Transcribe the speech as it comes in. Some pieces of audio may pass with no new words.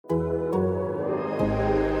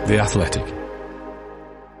The Athletic.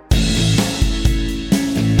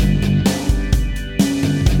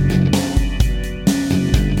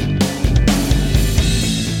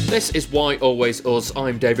 This is Why Always Us.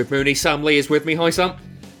 I'm David Mooney. Sam Lee is with me. Hi, Sam.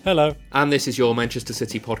 Hello. And this is your Manchester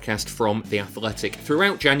City podcast from The Athletic.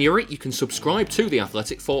 Throughout January, you can subscribe to The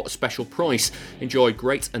Athletic for a special price. Enjoy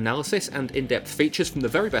great analysis and in-depth features from the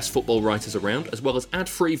very best football writers around, as well as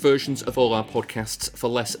ad-free versions of all our podcasts for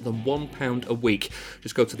less than £1 a week.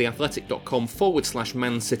 Just go to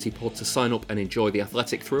theathletic.com/Man City Pod to sign up and enjoy The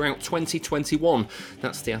Athletic throughout 2021.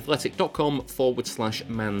 That's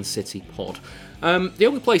theathletic.com/Man City Pod. The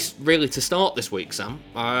only place really to start this week, Sam,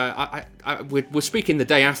 we're speaking the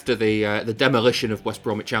day after the demolition of West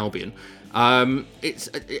Bromwich Albion.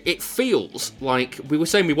 It feels like we were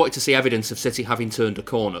saying we wanted to see evidence of City having turned a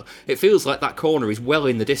corner. It feels like that corner is well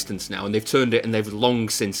in the distance now, and they've turned it, and they've long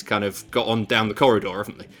since kind of got on down the corridor,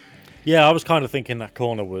 haven't they? Yeah, I was kind of thinking that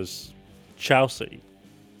corner was Chelsea,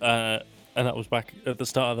 and that was back at the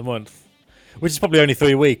start of the month, which is probably only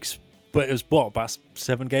 3 weeks. But it was about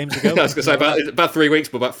 7 games ago? I was going to say about 3 weeks,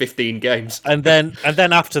 but about 15 games. And then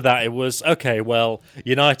after that, it was okay. Well,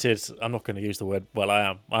 United. I'm not going to use the word. Well, I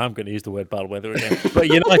am. I am going to use the word bad weather again. But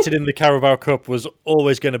United in the Carabao Cup was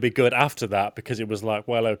always going to be good after that, because it was like,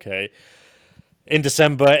 well, okay. In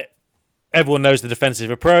December, everyone knows the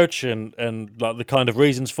defensive approach and like the kind of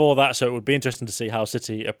reasons for that. So it would be interesting to see how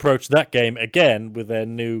City approach that game again with their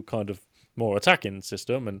new kind of more attacking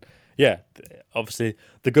system. And yeah, obviously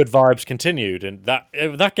the good vibes continued, and that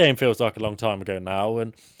game feels like a long time ago now.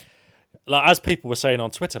 And like as people were saying on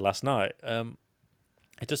Twitter last night,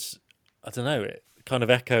 it just, I don't know, it kind of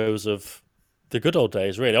echoes of the good old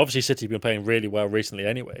days. Really, obviously City have been playing really well recently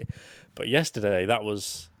anyway, but yesterday that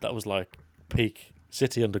was like peak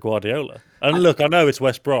City under Guardiola. And look, I know it's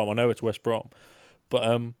West Brom,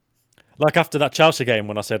 but like after that Chelsea game,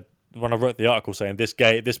 when I wrote the article saying this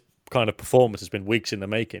kind of performance has been weeks in the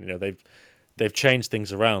making. You know, they've changed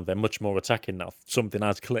things around. They're much more attacking now. Something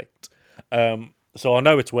has clicked. So I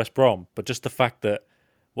know it's West Brom, but just the fact that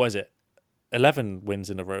 11 wins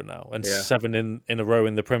in a row now, and 7 in a row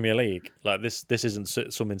in the Premier League. Like this isn't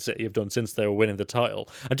something City have done since they were winning the title.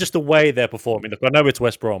 And just the way they're performing. Look, I know it's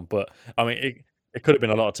West Brom, but I mean it could have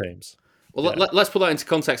been a lot of teams. Well, let's put that into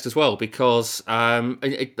context as well, because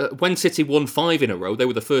when City won 5 in a row, they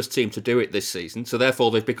were the first team to do it this season. So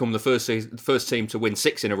therefore, they've become the first team to win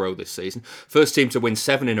 6 in a row this season, first team to win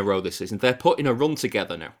 7 in a row this season. They're putting a run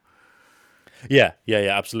together now. Yeah,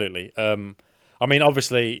 absolutely. I mean,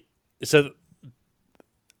 obviously, so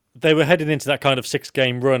they were heading into that kind of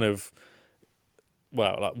 6-game run of,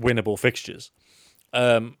 like winnable fixtures.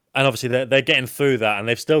 And obviously they're getting through that, and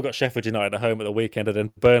they've still got Sheffield United at home at the weekend, and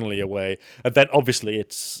then Burnley away, and then obviously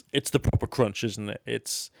it's the proper crunch, isn't it?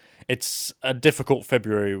 It's a difficult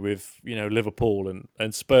February with Liverpool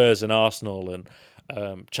and Spurs and Arsenal and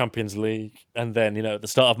Champions League, and then at the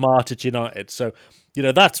start of March it's United. So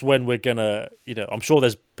that's when we're gonna I'm sure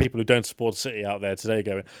there's people who don't support City out there today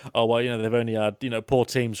going, oh well, they've only had poor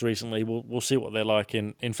teams recently. We'll see what they're like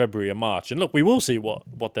in February and March. And look, we will see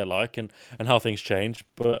what they're like and how things change.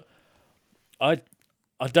 But I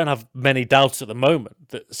don't have many doubts at the moment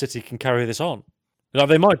that City can carry this on.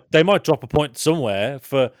 They might drop a point somewhere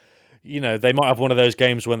for they might have one of those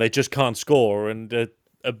games when they just can't score and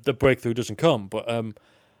the breakthrough doesn't come. But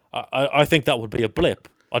I think that would be a blip.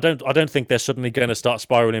 I don't think they're suddenly going to start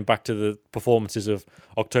spiraling back to the performances of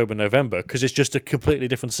October, November, because it's just a completely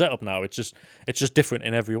different setup now. It's just different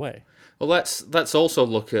in every way. Well, let's also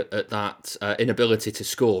look at that inability to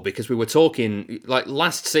score, because we were talking like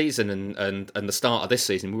last season and the start of this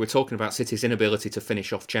season, we were talking about City's inability to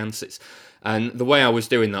finish off chances. And the way I was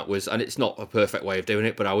doing that was, and it's not a perfect way of doing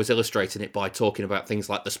it, but I was illustrating it by talking about things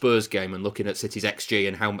like the Spurs game and looking at City's XG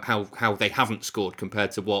and how they haven't scored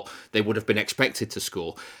compared to what they would have been expected to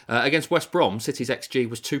score. Against West Brom, City's XG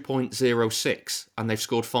was 2.06 and they've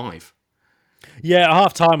scored 5. Yeah, at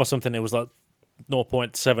half time or something, it was like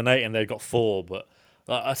 0.78 and they got 4. But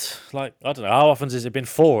I don't know, how often has it been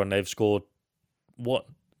 4 and they've scored 1?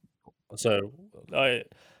 So I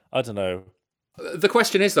don't know. The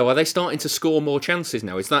question is though, are they starting to score more chances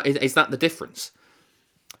now? Is that the difference?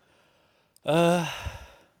 I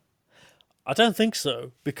don't think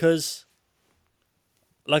so, because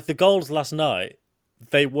like the goals last night,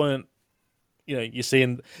 they weren't. You're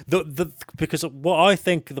seeing because what I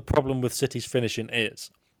think the problem with City's finishing is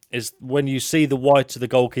when you see the whites of the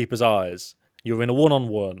goalkeeper's eyes, you're in a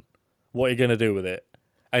one-on-one. What are you going to do with it?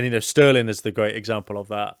 And Sterling is the great example of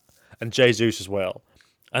that, and Jesus as well.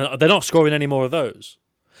 And they're not scoring any more of those.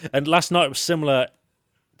 And last night was similar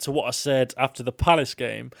to what I said after the Palace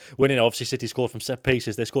game, when obviously City scored from set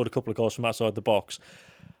pieces, they scored a couple of goals from outside the box,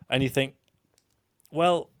 and you think,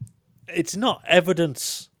 well, it's not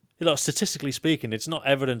evidence. Statistically speaking, it's not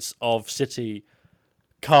evidence of City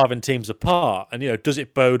carving teams apart. And does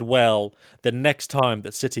it bode well the next time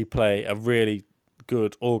that City play a really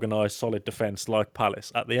good, organised, solid defence like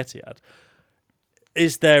Palace at the Etihad?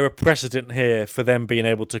 Is there a precedent here for them being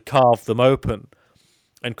able to carve them open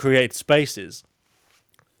and create spaces?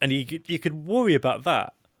 And you could worry about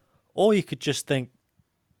that, or you could just think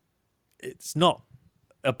it's not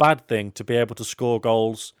a bad thing to be able to score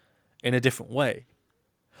goals in a different way.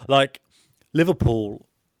 Like Liverpool,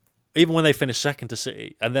 even when they finished second to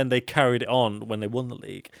City, and then they carried it on when they won the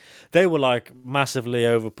league, they were like massively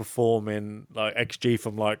overperforming like XG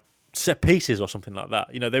from like set pieces or something like that.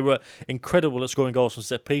 They were incredible at scoring goals from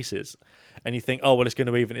set pieces, and you think, oh well, it's going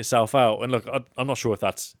to even itself out. And look, I'm not sure if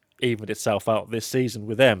that's evened itself out this season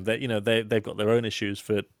with them. That they've got their own issues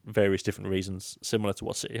for various different reasons, similar to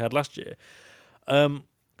what City had last year.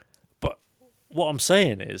 But what I'm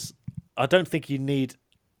saying is, I don't think you need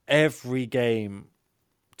every game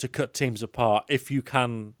to cut teams apart if you've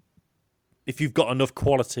got enough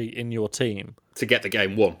quality in your team to get the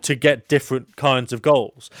game won, to get different kinds of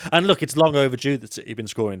goals. And look, it's long overdue that City have been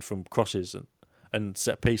scoring from crosses and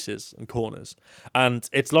set pieces and corners, and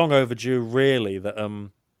it's long overdue really that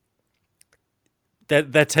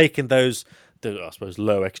they're taking those, I suppose,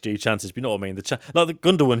 low XG chances. But you know what I mean? Like the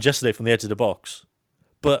Gundogan yesterday from the edge of the box,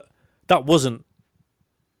 but that wasn't.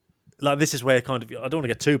 Like, this is where kind of, I don't want to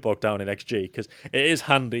get too bogged down in XG, because it is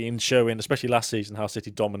handy in showing, especially last season, how City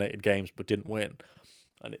dominated games but didn't win,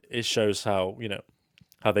 and it shows how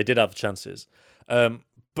how they did have the chances. But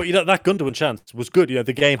that Gundogan chance was good.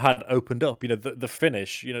 The game had opened up. The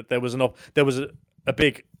finish. There was a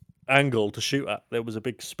big angle to shoot at. There was a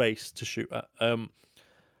big space to shoot at.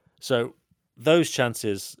 So those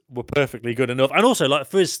chances were perfectly good enough. And also, like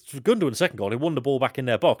for Gundogan's second goal, he won the ball back in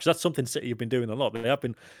their box. That's something City have been doing a lot. They have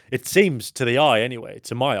been, it seems to the eye anyway,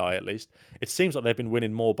 to my eye at least, it seems like they've been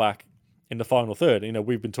winning more back in the final third.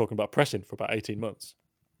 We've been talking about pressing for about 18 months.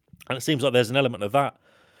 And it seems like there's an element of that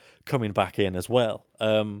coming back in as well.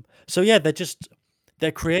 So yeah,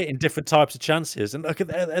 they're creating different types of chances. And look,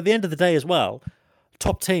 at the end of the day as well,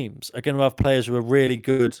 top teams are going to have players who are really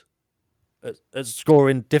good at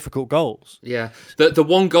scoring difficult goals. Yeah. The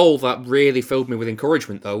one goal that really filled me with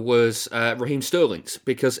encouragement, though, was Raheem Sterling's,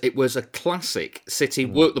 because it was a classic City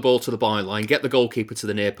work the ball to the byline, get the goalkeeper to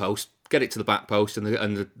the near post, get it to the back post, and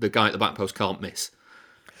the guy at the back post can't miss.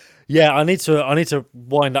 Yeah, I need to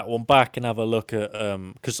wind that one back and have a look at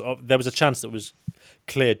because there was a chance that was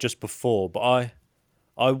cleared just before, but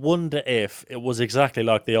I wonder if it was exactly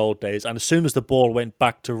like the old days, and as soon as the ball went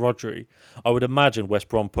back to Rodri, I would imagine West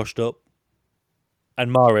Brom pushed up and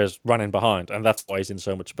Mahrez ran in behind, and that's why he's in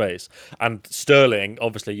so much space. And Sterling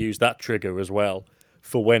obviously used that trigger as well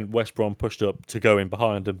for when West Brom pushed up to go in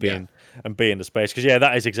behind and be in the space. Because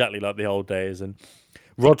that is exactly like the old days. And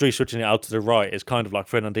Rodri switching it out to the right is kind of like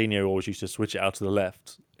Fernandinho always used to switch it out to the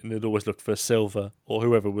left, and they'd always look for Silva or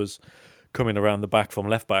whoever was coming around the back from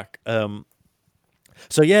left back.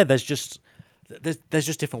 So yeah, there's just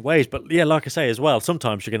different ways. But yeah, like I say as well,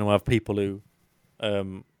 sometimes you're going to have people who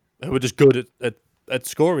are just good at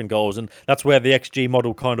scoring goals, and that's where the XG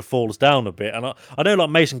model kind of falls down a bit. And I know like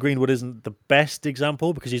Mason Greenwood isn't the best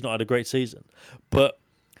example because he's not had a great season, but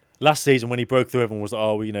last season when he broke through, everyone was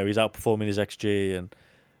like, he's outperforming his XG, and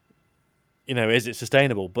is it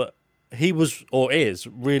sustainable? But he was or is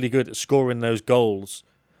really good at scoring those goals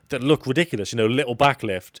that look ridiculous. Little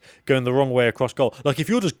backlift going the wrong way across goal. Like if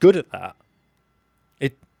you're just good at that,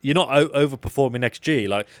 you're not overperforming XG.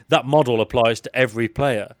 Like that model applies to every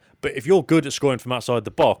player. But if you're good at scoring from outside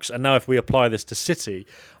the box, and now if we apply this to City,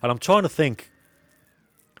 and I'm trying to think,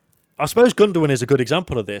 I suppose Gundogan is a good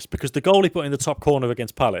example of this, because the goal he put in the top corner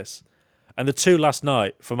against Palace and the two last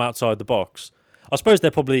night from outside the box, I suppose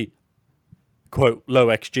they're probably, quote, low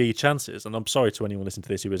XG chances. And I'm sorry to anyone listening to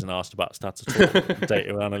this who isn't asked about stats at all,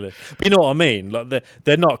 data analyst. But you know what I mean? Like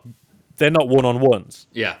they're not one-on-ones.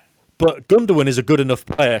 Yeah. But Gundogan is a good enough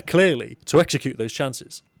player, clearly, to execute those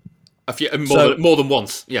chances. More than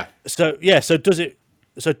once, yeah. So does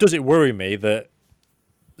it worry me that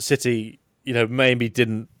City, maybe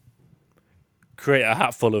didn't create a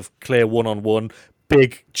hatful of clear one-on-one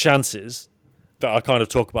big chances that I kind of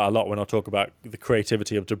talk about a lot when I talk about the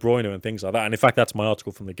creativity of De Bruyne and things like that. And in fact, that's my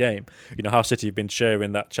article from the game. How City have been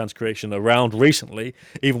sharing that chance creation around recently,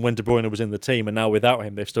 even when De Bruyne was in the team, and now without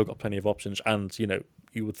him, they've still got plenty of options. And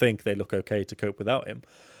you would think they look okay to cope without him.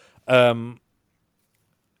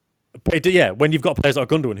 But when you've got players like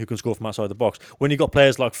Gundogan who can score from outside the box, when you've got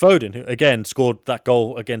players like Foden who again scored that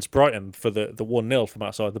goal against Brighton for the 1-0 from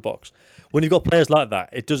outside the box, when you've got players like that,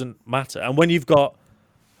 it doesn't matter. And when you've got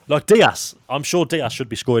like Diaz, I'm sure Diaz should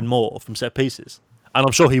be scoring more from set pieces, and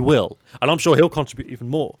I'm sure he will, and I'm sure he'll contribute even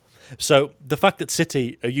more. So the fact that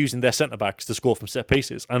City are using their centre backs to score from set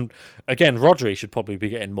pieces, and again, Rodri should probably be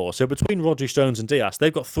getting more. So between Rodri, Stones, and Diaz,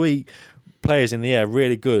 they've got 3 players in the air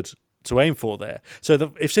really good to aim for there.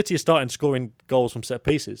 So if City are starting scoring goals from set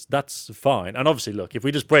pieces, that's fine. And obviously, look, if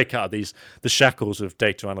we just break out of the shackles of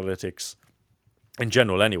data analytics in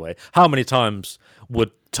general anyway, how many times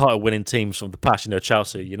would title-winning teams from the past,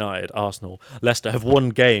 Chelsea, United, Arsenal, Leicester, have won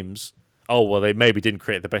games? Oh, well, they maybe didn't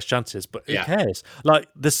create the best chances, but who cares? Like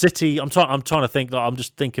the City, I'm trying to think. I'm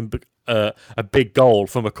just thinking a big goal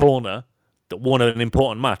from a corner that won an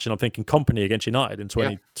important match, and I'm thinking Company against United in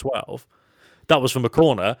 2012. That was from a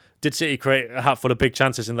corner. Did City create a hatful of big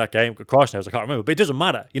chances in that game? Christ knows, I can't remember. But it doesn't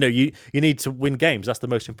matter. You need to win games. That's the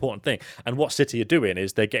most important thing. And what City are doing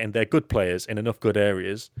is they're getting their good players in enough good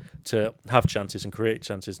areas to have chances and create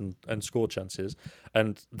chances and score chances.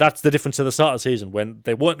 And that's the difference to the start of the season when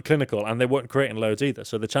they weren't clinical and they weren't creating loads either.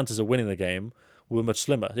 So the chances of winning the game were much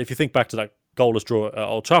slimmer. If you think back to that goalless draw at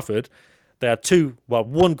Old Trafford, they had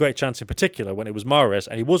one great chance in particular when it was Mahrez,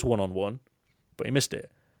 and he was one-on-one, but he missed it.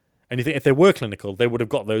 And you think if they were clinical, they would have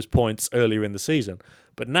got those points earlier in the season.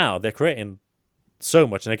 But now they're creating so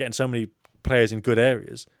much and they're getting so many players in good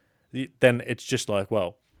areas. Then it's just like,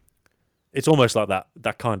 well, it's almost like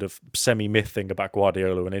that kind of semi-myth thing about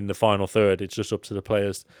Guardiola. And in the final third, it's just up to the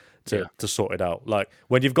players to sort it out. Like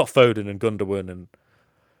when you've got Foden and Gundogan and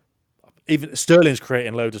even Sterling's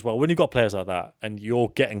creating loads as well. When you've got players like that and you're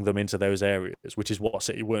getting them into those areas, which is what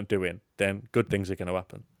City weren't doing, then good things are going to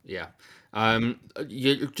happen. Yeah.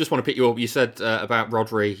 You just want to pick you up. You said about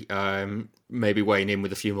Rodri maybe weighing in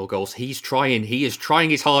with a few more goals. He is trying his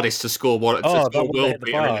hardest to score one. How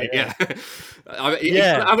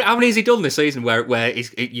many has he done this season? Where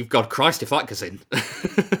you've got Christ if that goes in.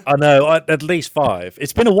 I know, at least 5.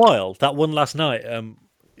 It's been a while. That one last night.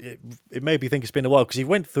 It made me think it's been a while because he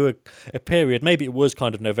went through a period. Maybe it was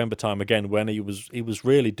kind of November time again when he was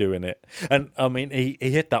really doing it. And I mean, he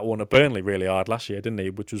hit that one at Burnley really hard last year, didn't he?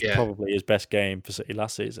 Which was probably his best game for City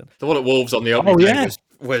last season. The one at Wolves on the opening day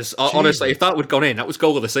was honestly, if that would gone in, that was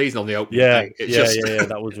goal of the season on the opening day.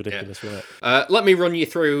 That was ridiculous, wasn't it? Let me run you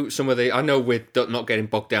through some of the. I know we're not getting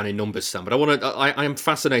bogged down in numbers, Sam, but I am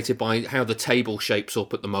fascinated by how the table shapes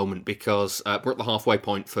up at the moment because we're at the halfway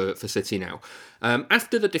point for City now.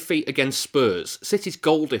 After the defeat against Spurs, City's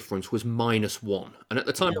goal difference was -1. And at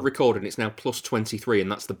the time of recording, it's now +23,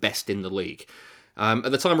 and that's the best in the league.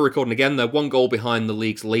 At the time of recording, again, they're 1 goal behind the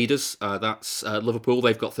league's leaders. That's Liverpool.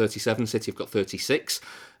 They've got 37. City have got 36.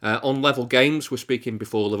 On level games, we're speaking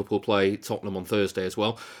before Liverpool play Tottenham on Thursday as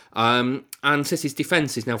well. And City's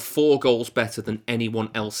defence is now 4 goals better than anyone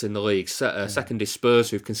else in the league. Second is Spurs,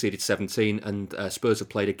 who've conceded 17, and Spurs have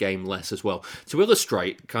played a game less as well. To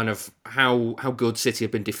illustrate kind of how good City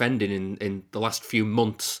have been defending in the last few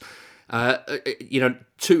months, nearly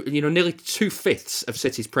 2/5 of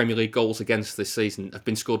City's Premier League goals against this season have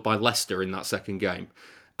been scored by Leicester in that second game.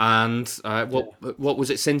 And what was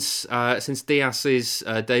it since Diaz's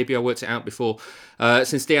debut? I worked it out before.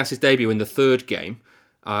 Since Diaz's debut in the third game,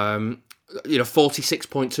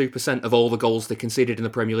 46.2% of all the goals they conceded in the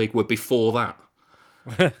Premier League were before that.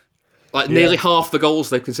 Nearly half the goals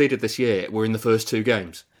they've conceded this year were in the first 2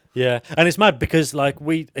 games. Yeah, and it's mad because I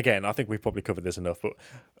think we've probably covered this enough, but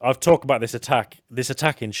I've talked about this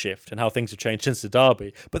attacking shift and how things have changed since the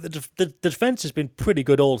derby. But the defence has been pretty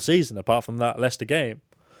good all season, apart from that Leicester game.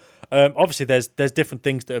 Obviously, there's different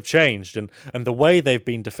things that have changed, and the way they've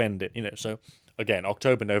been defending. So again,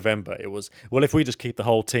 October, November, it was, well, if we just keep the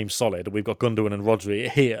whole team solid, and we've got Gundogan and Rodri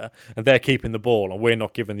here, and they're keeping the ball, and we're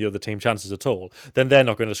not giving the other team chances at all, then they're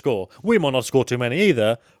not going to score. We might not score too many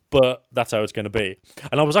either, but that's how it's going to be.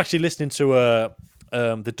 And I was actually listening to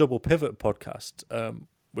the Double Pivot podcast,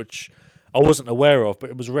 which I wasn't aware of, but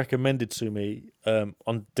it was recommended to me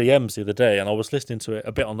on DMs the other day, and I was listening to it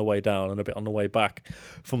a bit on the way down and a bit on the way back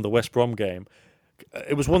from the West Brom game.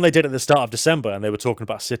 It was one they did at the start of December, and they were talking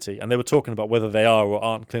about City, and they were talking about whether they are or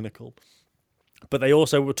aren't clinical. But they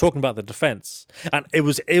also were talking about the defence. And it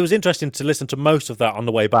was interesting to listen to most of that on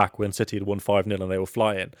the way back when City had won 5-0 and they were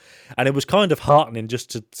flying. And it was kind of heartening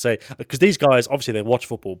just to say, because these guys, obviously they watch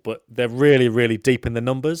football, but they're really, really deep in the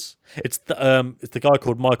numbers. It's the guy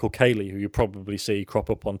called Michael Cayley, who you probably see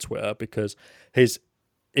crop up on Twitter, because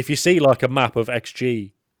if you see like a map of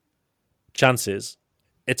XG chances,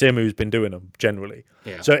 it's him who's been doing them generally.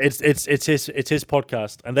 Yeah. So it's his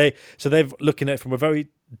podcast, and they're looking at it from a very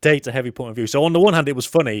data heavy point of view. So on the one hand, it was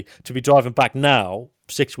funny to be driving back now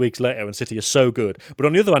 6 weeks later, and City is so good. But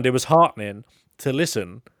on the other hand, it was heartening to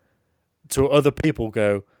listen to other people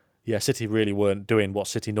go, yeah, City really weren't doing what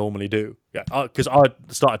City normally do. Yeah, because I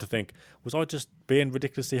started to think, was I just being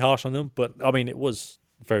ridiculously harsh on them? But I mean, it was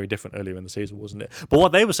very different earlier in the season, wasn't it? But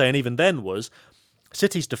what they were saying even then was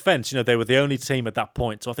City's defence. They were the only team at that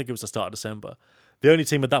point. So I think it was the start of December. The only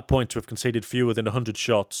team at that point to have conceded fewer than 100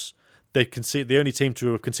 shots. The only team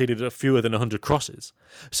to have conceded fewer than 100 crosses.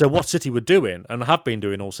 So what City were doing, and have been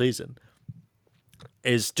doing all season,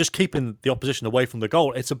 is just keeping the opposition away from the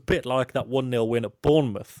goal. It's a bit like that 1-0 win at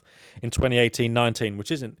Bournemouth in 2018-19,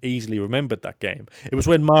 which isn't easily remembered, that game. It was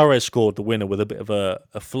when Mahrez scored the winner with a bit of a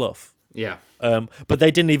fluff. Yeah. But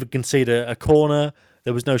they didn't even concede a corner.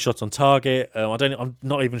 There was no shots on target. I'm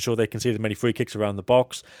not even sure they conceded many free kicks around the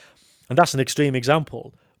box. And that's an extreme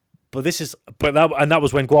example. That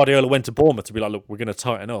was when Guardiola went to Bournemouth to be like, look, we're going to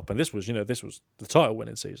tighten up. And this was the title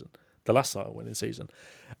winning season, the last title winning season.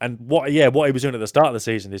 And what he was doing at the start of the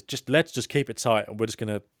season is let's just keep it tight, and we're just going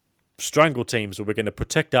to strangle teams, or we're going to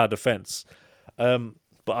protect our defence. But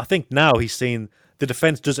I think now he's seen the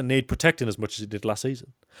defence doesn't need protecting as much as it did last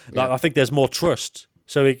season. I think there's more trust.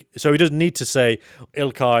 So he doesn't need to say,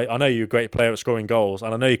 Ilkay, I know you're a great player at scoring goals,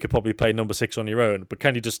 and I know you could probably play number 6 on your own, but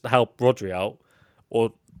can you just help Rodri out?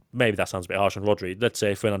 Or maybe that sounds a bit harsh on Rodri. Let's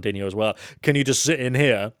say Fernandinho as well. Can you just sit in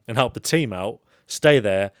here and help the team out? Stay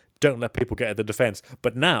there. Don't let people get at the defence.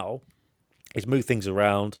 But now he's moved things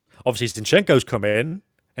around. Obviously, Zinchenko's come in,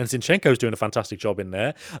 and Zinchenko's doing a fantastic job in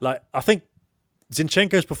there. I think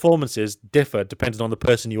Zinchenko's performances differ depending on the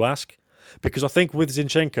person you ask. Because I think with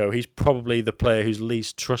Zinchenko, he's probably the player who's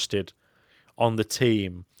least trusted on the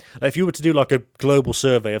team. If you were to do a global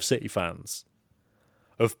survey of City fans,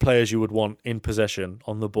 of players you would want in possession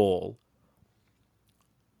on the ball,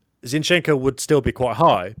 Zinchenko would still be quite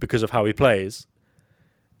high because of how he plays.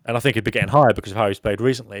 And I think he'd be getting higher because of how he's played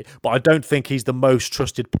recently. But I don't think he's the most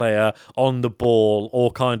trusted player on the ball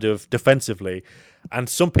or kind of defensively. And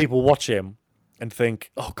some people watch him and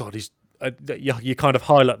think, oh, God, you kind of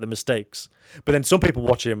highlight the mistakes. But then some people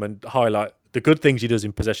watch him and highlight the good things he does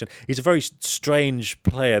in possession. He's a very strange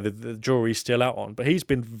player that the jury's still out on. But he's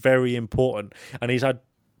been very important. And he's had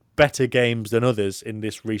better games than others in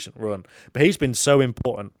this recent run. But he's been so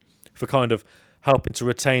important for kind of helping to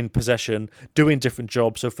retain possession, doing different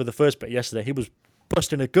jobs. So for the first bit yesterday, he was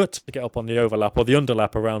busting a gut to get up on the overlap or the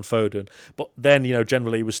underlap around Foden. But then,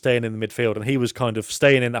 generally he was staying in the midfield, and he was kind of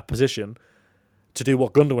staying in that position to do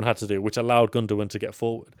what Gundogan had to do, which allowed Gundogan to get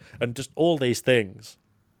forward. And just all these things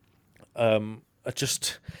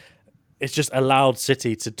it's just allowed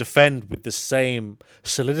City to defend with the same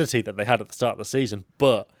solidity that they had at the start of the season,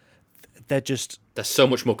 but they're so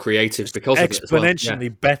much more creative because of it as well.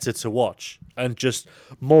 Exponentially better to watch, and just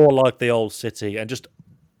more like the old City, and just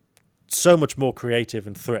so much more creative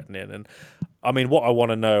and threatening. And I mean, what I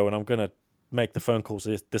want to know, and I'm going to make the phone calls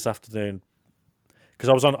this afternoon, because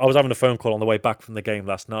I was having a phone call on the way back from the game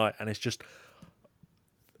last night, and it's just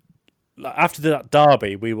after that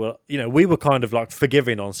derby, we were kind of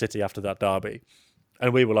forgiving on City after that derby,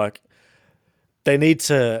 and we were like, they need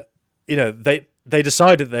to, they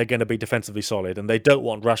decided they're going to be defensively solid, and they don't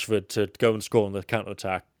want Rashford to go and score on the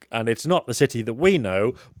counter-attack. And it's not the City that we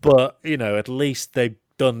know, but, at least they've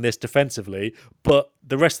done this defensively. But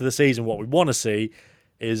the rest of the season, what we want to see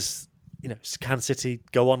is, can City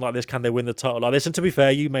go on like this? Can they win the title like this? And to be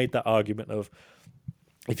fair, you made that argument of,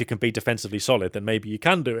 if you can be defensively solid, then maybe you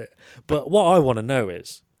can do it. But what I want to know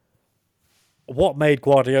is, what made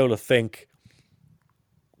Guardiola think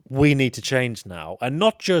we need to change now? And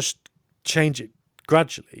not just change it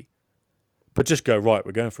gradually, but just go, right,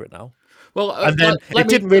 we're going for it now. Well, and then it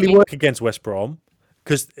didn't really work against West Brom,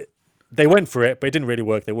 because they went for it, but it didn't really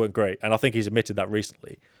work. They weren't great, and I think he's admitted that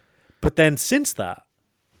recently. But then since that,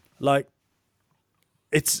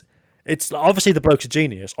 it's obviously the bloke's a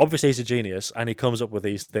genius. Obviously he's a genius, and he comes up with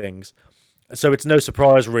these things. So it's no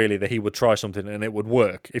surprise really that he would try something and it would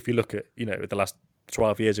work. If you look at the last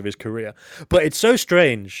 12 years of his career. But it's so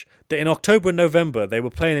strange that in October and November they were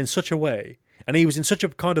playing in such a way, and he was in such a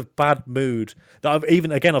kind of bad mood that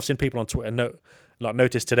I've seen people on Twitter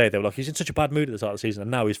notice today, they were like, he's in such a bad mood at the start of the season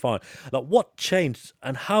and now he's fine. What changed,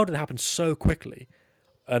 and how did it happen so quickly?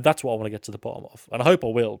 That's what I want to get to the bottom of, and I hope I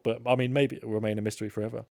will, but I mean, maybe it will remain a mystery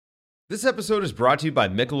forever. This episode is brought to you by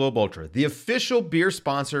Michelob Ultra, the official beer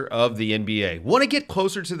sponsor of the NBA. Want to get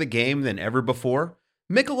closer to the game than ever before?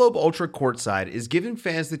 Michelob Ultra Courtside is giving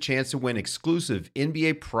fans the chance to win exclusive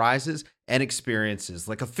NBA prizes and experiences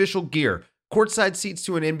like official gear, courtside seats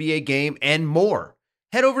to an NBA game, and more.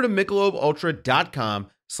 Head over to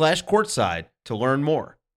MichelobUltra.com/courtside to learn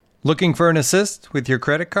more. Looking for an assist with your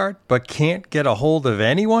credit card but can't get a hold of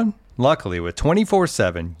anyone? Luckily, with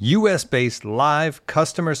 24/7 US-based live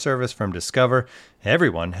customer service from Discover,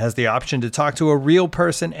 everyone has the option to talk to a real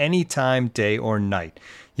person anytime, day or night.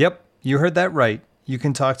 Yep, you heard that right. You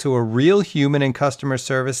can talk to a real human in customer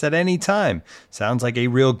service at any time. Sounds like a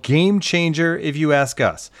real game changer if you ask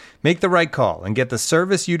us. Make the right call and get the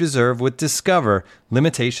service you deserve with Discover.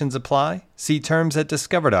 Limitations apply. See terms at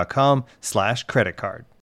discover.com/creditcard.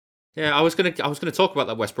 Yeah, I was gonna talk about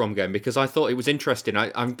that West Brom game because I thought it was interesting. I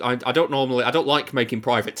don't like making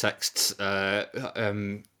private texts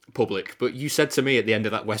public, but you said to me at the end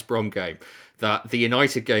of that West Brom game that the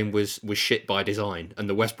United game was shit by design and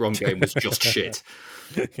the West Brom game was just shit.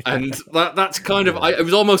 And that's kind of it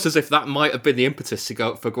was almost as if that might have been the impetus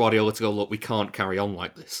for Guardiola to go, look, we can't carry on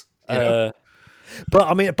like this. But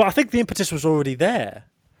I think the impetus was already there.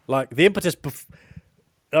 Like the impetus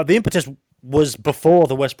was before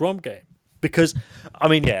the West Brom game, because I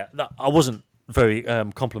wasn't very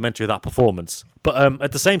complimentary of that performance, but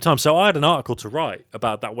at the same time, so I had an article to write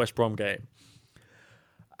about that West Brom game,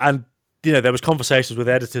 and there was conversations with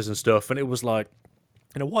editors and stuff, and it was like,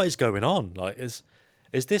 what is going on? Like, is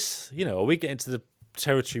this, are we getting to the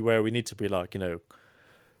territory where we need to be like,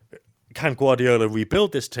 can Guardiola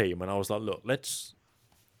rebuild this team? And I was like, look, let's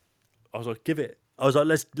give it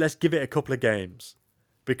a couple of games,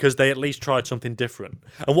 because they at least tried something different.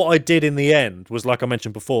 And what I did in the end was, like I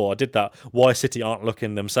mentioned before, I did that why City aren't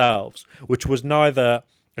looking themselves, which was neither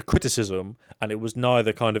a criticism and it was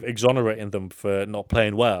neither kind of exonerating them for not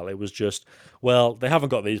playing well. It was just, well, they haven't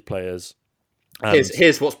got these players.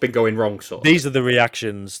 Here's what's been going wrong, sort of. These are the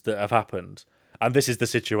reactions that have happened, and this is the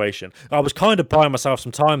situation. I was kind of buying myself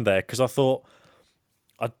some time there because I thought,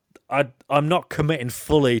 I'm not committing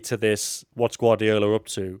fully to this, what's Guardiola up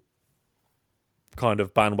to, kind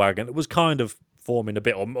of bandwagon. It was kind of forming a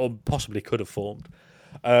bit, or possibly could have formed,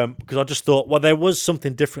 because I just thought, well, there was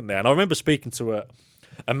something different there. And I remember speaking to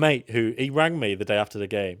a mate who, he rang me the day after the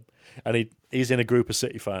game, and he's in a group of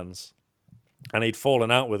City fans, and he'd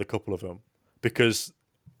fallen out with a couple of them because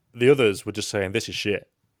the others were just saying, this is shit.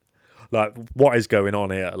 Like, what is going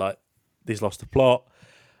on here? Like, he's lost the plot.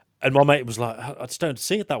 And my mate was like, I just don't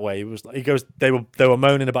see it that way. He goes, they were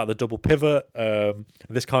moaning about the double pivot,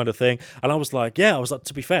 this kind of thing. And I was like,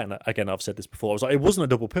 to be fair, and again, I've said this before, I was like, it wasn't a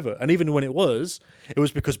double pivot. And even when it was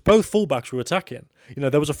because both fullbacks were attacking.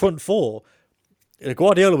 There was a front four.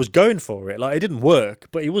 Guardiola was going for it. Like, it didn't work,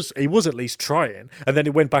 but he was at least trying. And then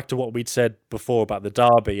it went back to what we'd said before about the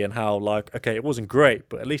derby and how, like, okay, it wasn't great,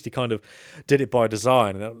 but at least he kind of did it by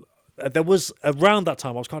design. And there was, around that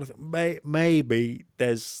time, I was kind of thinking, maybe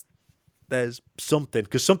there's something,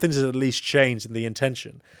 because something's at least changed in the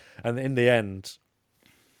intention, and in the end,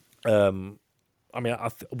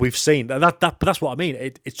 we've seen that. But that's what I mean.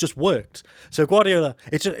 It's just worked. So Guardiola,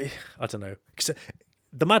 I don't know.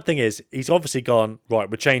 The mad thing is, he's obviously gone, right,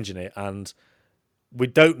 we're changing it, and we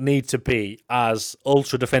don't need to be as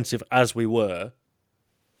ultra defensive as we were,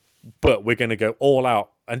 but we're going to go all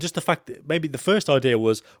out. And just the fact that maybe the first idea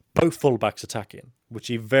was both fullbacks attacking, which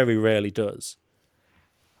he very rarely does.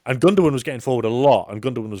 And Gundogan was getting forward a lot, and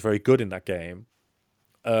Gundogan was very good in that game.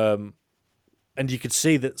 And you could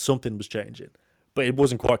see that something was changing, but it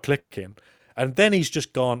wasn't quite clicking. And then he's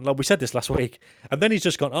just gone, like we said this last week, and then he's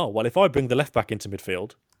just gone, oh, well, if I bring the left back into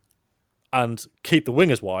midfield and keep the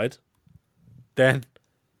wingers wide, then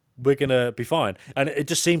we're going to be fine. And it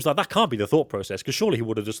just seems like that can't be the thought process, because surely he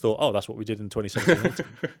would have just thought, oh, that's what we did in 2017.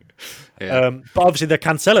 Yeah. But obviously the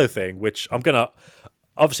Cancelo thing, which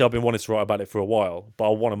obviously I've been wanting to write about it for a while, but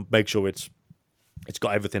I want to make sure it's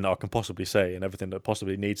got everything that I can possibly say and everything that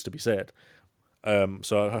possibly needs to be said.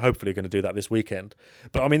 So hopefully going to do that this weekend.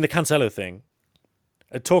 But I mean, the Cancelo thing,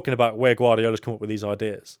 talking about where Guardiola's come up with these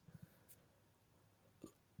ideas,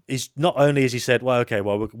 he's not only has he said, well, okay,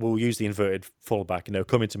 well, we'll use the inverted fullback,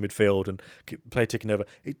 come into midfield and play ticking over.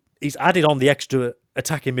 He's added on the extra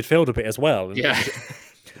attacking midfield a bit as well. Yeah.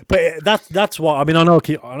 But that's what I mean. I know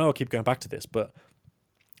I keep going back to this, but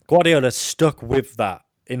Guardiola stuck with that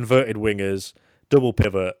inverted wingers, double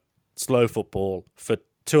pivot, slow football for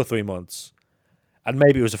 2 or 3 months. And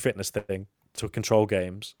maybe it was a fitness thing to control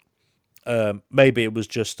games. Maybe it was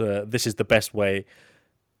just, this is the best way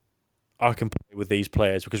I can play with these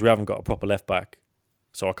players, because we haven't got a proper left back,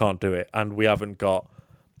 so I can't do it. And we haven't got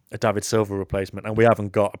a David Silva replacement, and we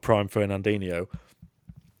haven't got a prime Fernandinho,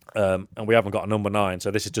 and we haven't got a number 9,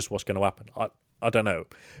 so this is just what's going to happen. I don't know.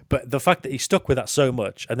 But the fact that he stuck with that so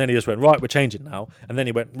much, and then he just went, right, we're changing now. And then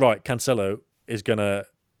he went, right, Cancelo is going to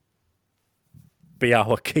be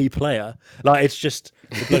our key player. Like, it's just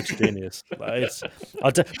the bloke's a genius. Like,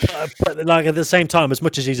 but like at the same time, as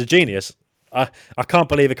much as he's a genius, I can't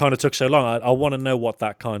believe it kind of took so long. I want to know what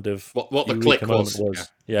that kind of what the click was.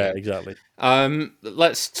 Yeah, exactly.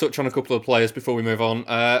 Let's touch on a couple of players before we move on.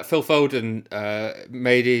 Phil Foden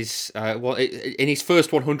made his in his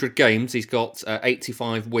first 100 games. He's got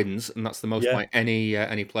 85 wins, and that's the most by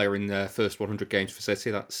any player in the first 100 games for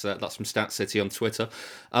City. That's from Stat City on Twitter.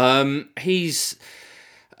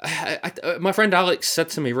 My friend Alex said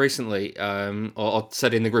to me recently, or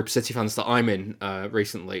said in the group of City fans that I'm in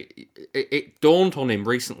recently, it dawned on him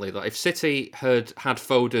recently that if City had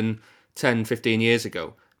Foden 10, 15 years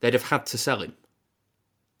ago, they'd have had to sell him.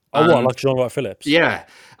 What, like Jean-Wright Phillips? Yeah,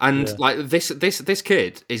 and like this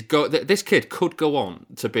kid this kid could go on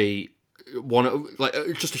to be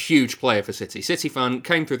just a huge player for City. City fan,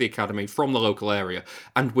 came through the academy from the local area,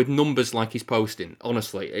 and with numbers like he's posting,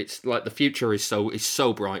 honestly, it's like the future is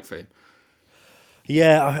so bright for him.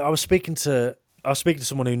 Yeah, I was speaking to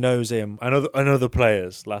someone who knows him and other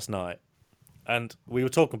players last night, and we were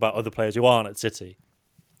talking about other players who aren't at City,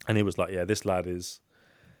 and he was like, "Yeah, this lad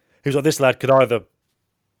could either,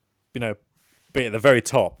 be at the very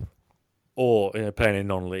top, or playing in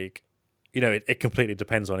non-league. It completely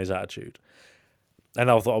depends on his attitude." And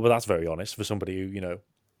I thought, well, that's very honest for somebody who,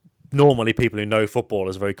 normally people who know football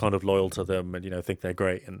is very kind of loyal to them and, think they're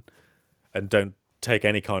great and don't take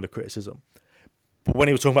any kind of criticism. But when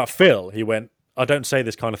he was talking about Phil, he went, "I don't say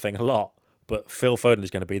this kind of thing a lot, but Phil Foden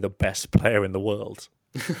is going to be the best player in the world."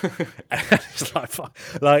 And it's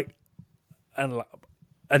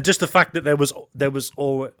and just the fact that there was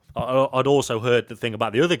I'd also heard the thing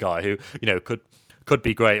about the other guy who, could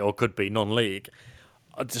be great or could be non-league.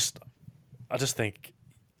 I just think,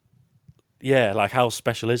 yeah, like, how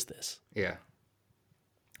special is this? Yeah.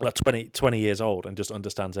 Like 20 years old and just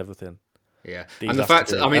understands everything. Yeah. And the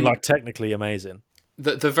fact, and like technically amazing.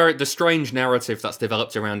 The strange narrative that's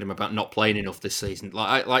developed around him about not playing enough this season.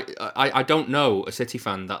 I don't know a City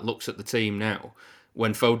fan that looks at the team now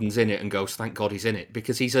when Foden's in it and goes, "Thank God he's in it,"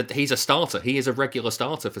 because he's a starter. He is a regular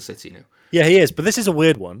starter for City now. Yeah, he is. But this is a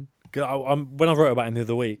weird one. When I wrote about him the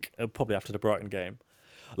other week, probably after the Brighton game,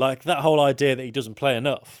 like that whole idea that he doesn't play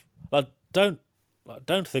enough, like don't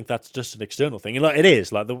think that's just an external thing. Like, it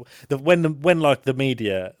is. Like when like the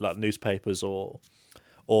media, like newspapers or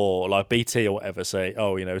like BT or whatever, say,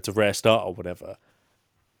 "Oh, it's a rare start" or whatever,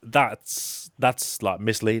 that's like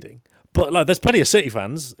misleading. But like, there's plenty of City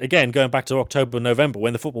fans, again, going back to October, November,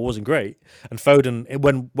 when the football wasn't great, and Foden,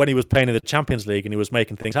 when he was playing in the Champions League and he was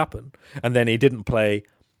making things happen, and then he didn't play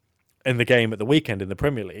in the game at the weekend in the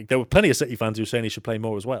Premier League, there were plenty of City fans who were saying he should play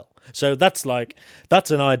more as well. So that's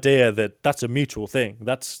an idea that's a mutual thing.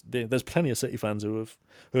 There's plenty of City fans who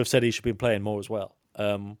have said he should be playing more as well.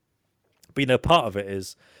 But part of it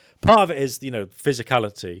is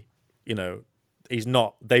physicality.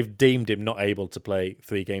 They've deemed him not able to play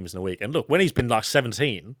 3 games in a week. And look, when he's been like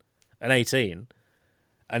 17 and 18,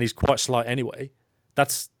 and he's quite slight anyway,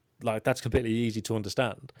 that's completely easy to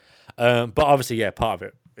understand. But obviously, yeah, part of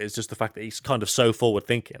it is just the fact that he's kind of so forward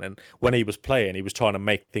thinking. And when he was playing, he was trying to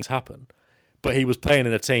make things happen. But he was playing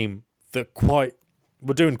in a team that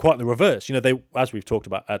were doing quite the reverse. They, as we've talked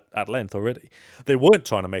about at length already, they weren't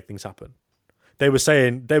trying to make things happen. They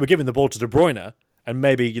were giving the ball to De Bruyne, and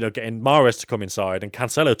maybe, getting Mahrez to come inside and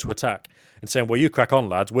Cancelo to attack and saying, "Well, you crack on,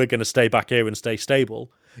 lads. We're going to stay back here and stay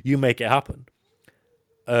stable. You make it happen."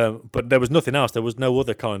 But there was nothing else. There was no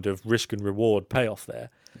other kind of risk and reward payoff there.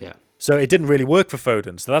 Yeah. So it didn't really work for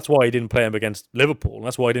Foden. So that's why he didn't play him against Liverpool. And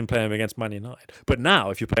that's why he didn't play him against Man United. But now,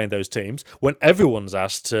 if you're playing those teams, when everyone's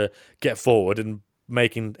asked to get forward and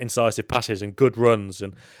making incisive passes and good runs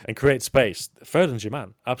and create space, Foden's your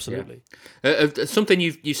man. Absolutely. Yeah. Something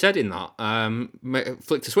you said in that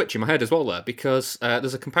flicked a switch in my head as well there, because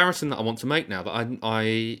there's a comparison that I want to make now that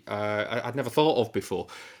I'd never thought of before.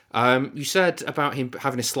 You said about him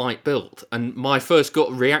having a slight build, and my first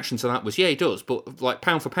gut reaction to that was, yeah, he does, but like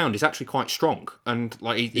pound for pound, he's actually quite strong, and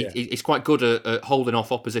like he's quite good at holding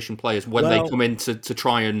off opposition players when they come in to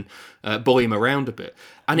try and bully him around a bit.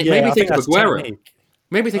 And it made me think of Aguero.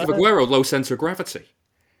 Made me think of Aguero, low centre of gravity.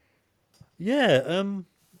 Yeah,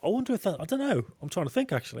 I wonder if I don't know. I'm trying to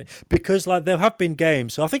think, actually, because like there have been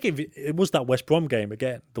games. So I think it was that West Brom game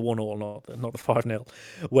again, the 1-1, not the 5-0,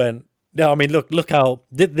 when. No, I mean, look how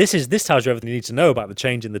this tells you everything you need to know about the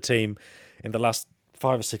change in the team in the last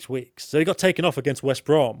 5 or 6 weeks. So he got taken off against West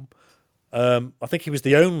Brom. I think he was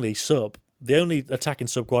the only attacking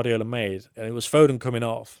sub Guardiola made, and it was Foden coming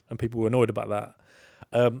off, and people were annoyed about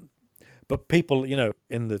that. But people,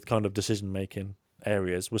 in the kind of decision-making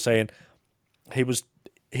areas were saying he was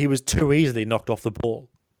he was too easily knocked off the ball.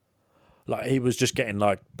 Like, he was just getting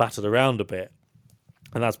like battered around a bit,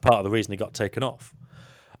 and that's part of the reason he got taken off.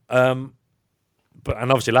 And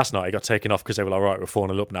obviously last night he got taken off because they were like, right, we're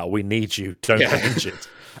 4-0 up now. We need you. Don't get injured.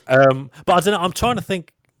 But I don't know. I'm trying to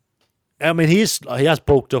think. I mean, he has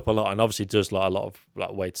bulked up a lot, and obviously does like a lot of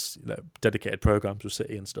like weights, dedicated programs with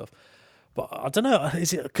City and stuff. But I don't know.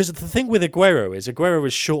 Is it because the thing with Aguero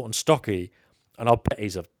is short and stocky, and I bet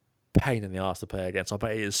he's a pain in the arse to play against. I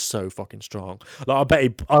bet he is so fucking strong. Like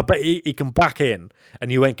I bet he can back in,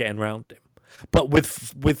 and you ain't getting round him. But with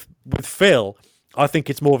Phil, I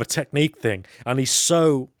think it's more of a technique thing, and he's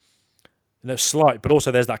so slight, but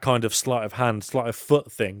also there's that kind of sleight of hand, sleight of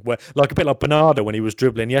foot thing, where like a bit like Bernardo when he was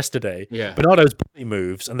dribbling yesterday. Yeah. Bernardo's body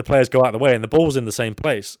moves, and the players go out of the way, and the ball's in the same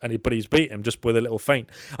place, but he's beat him just with a little feint.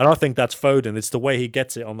 And I think that's Foden. It's the way he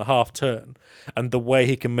gets it on the half turn, and the way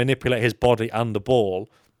he can manipulate his body and the ball,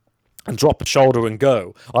 and drop a shoulder and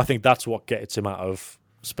go. I think that's what gets him out of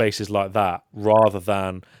spaces like that, rather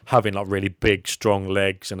than having like really big, strong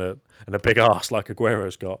legs and a big arse like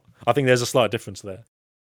Aguero's got. I think there's a slight difference there.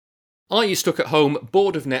 Are you stuck at home,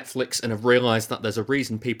 bored of Netflix, and have realised that there's a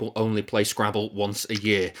reason people only play Scrabble once a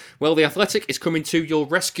year? Well, The Athletic is coming to your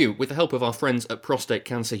rescue. With the help of our friends at Prostate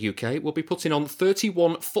Cancer UK, we'll be putting on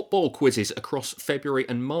 31 football quizzes across February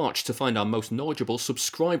and March to find our most knowledgeable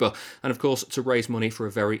subscriber, and of course to raise money for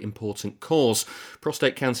a very important cause.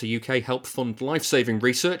 Prostate Cancer UK help fund life-saving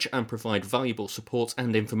research and provide valuable support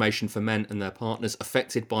and information for men and their partners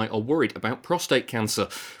affected by or worried about prostate cancer.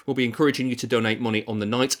 We'll be encouraging you to donate money on the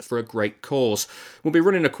night for a great cause. We'll be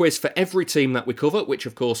running a quiz for every team that we cover, which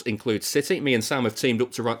of course includes City. Me and Sam have teamed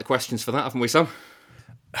up to write the questions for that, haven't we, Sam?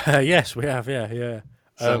 Yes, we have. Yeah.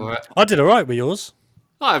 So, I did all right with yours.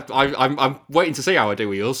 I'm waiting to see how I do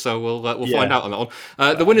with yours, so we'll find out on that one.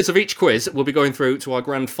 The winners of each quiz will be going through to our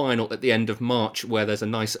grand final at the end of March, where there's a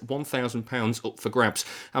nice £1,000 up for grabs,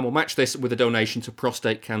 and we'll match this with a donation to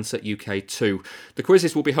Prostate Cancer UK too. The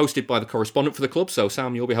quizzes will be hosted by the correspondent for the club, so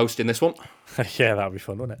Sam, you'll be hosting this one. Yeah, that'll be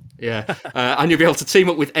fun, won't it? Yeah, and you'll be able to team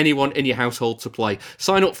up with anyone in your household to play.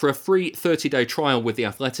 Sign up for a free 30-day trial with The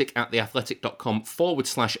Athletic at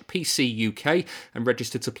theathletic.com/PCUK and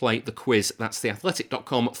register to play the quiz. That's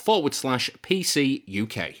theathletic.com/PCUK.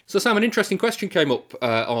 So Sam, an interesting question came up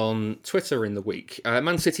on Twitter in the week.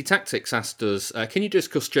 Man City Tactics asked us, can you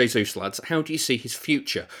discuss Jesus, lads? How do you see his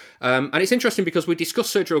future? And it's interesting because we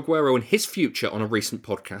discussed Sergio Aguero and his future on a recent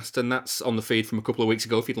podcast, and that's on the feed from a couple of weeks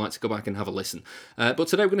ago if you'd like to go back and have a listen. But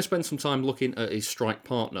today we're going to spend some time looking at his strike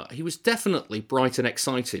partner. He was definitely bright and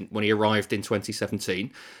exciting when he arrived in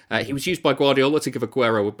 2017. He was used by Guardiola to give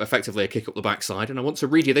Aguero effectively a kick up the backside, and I want to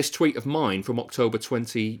read you this tweet of mine from October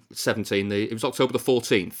 2017. It was October the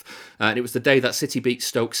 14th, and it was the day that City beat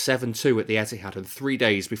Stoke 7-2 at the Etihad, and 3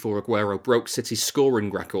 days before Aguero broke City's scoring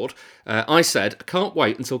record. I said, I can't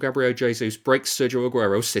wait until Gabriel Jesus breaks Sergio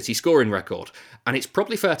Aguero's City scoring record. And it's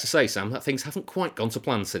probably fair to say, Sam, that things haven't quite gone to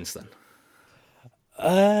plan since then.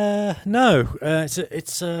 No,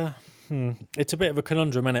 it's a bit of a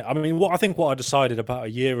conundrum, isn't it? I mean, what I decided about a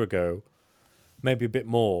year ago, maybe a bit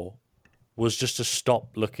more, was just to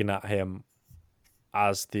stop looking at him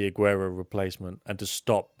as the Aguero replacement and to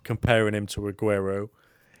stop comparing him to Aguero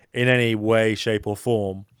in any way, shape, or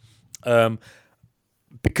form,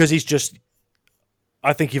 because he's just.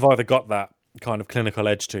 I think you've either got that kind of clinical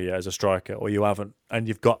edge to you as a striker, or you haven't, and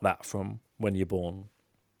you've got that from when you're born.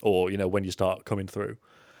 Or when you start coming through,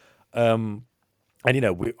 and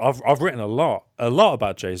I've written a lot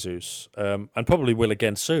about Jesus, and probably will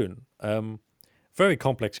again soon. Very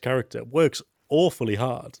complex character, works awfully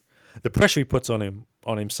hard. The pressure he puts on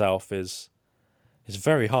himself is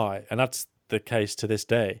very high, and that's the case to this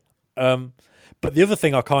day. But the other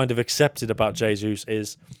thing I kind of accepted about Jesus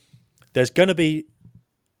is there's going to be,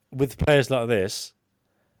 with players like this,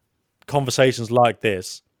 conversations like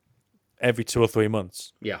this. Every 2 or 3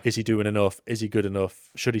 months. Yeah. Is he doing enough? Is he good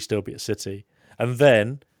enough? Should he still be at City? And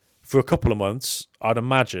then, for a couple of months, I'd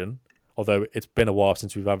imagine, although it's been a while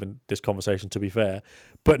since we've having this conversation, to be fair,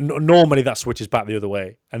 but normally that switches back the other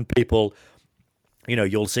way. And people,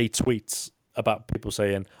 you'll see tweets about people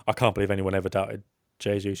saying, I can't believe anyone ever doubted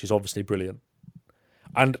Jesus. He's obviously brilliant.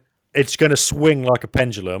 And it's going to swing like a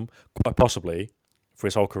pendulum, quite possibly, for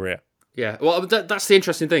his whole career. Yeah, well, that's the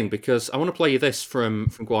interesting thing, because I want to play you this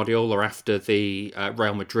from Guardiola after the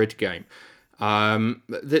Real Madrid game.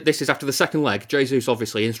 This is after the second leg. Jesus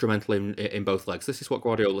obviously instrumental in both legs. This is what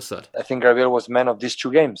Guardiola said. I think Gabriel was man of these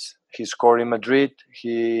 2 games. He scored in Madrid,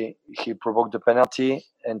 he provoked the penalty,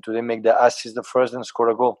 and today make the assist the first and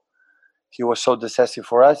scored a goal. He was so decisive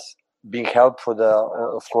for us. being help for the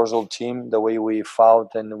of course whole team, the way we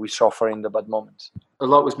fought and we suffer in the bad moments. A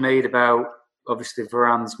lot was made about obviously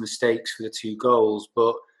Varane's mistakes for the 2 goals,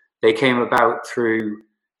 but they came about through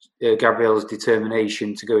Gabriel's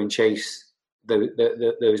determination to go and chase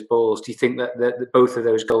those balls. Do you think that both of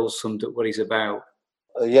those goals summed up what he's about?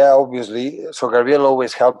 Yeah, obviously. So Gabriel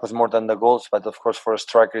always helps us more than the goals, but of course for a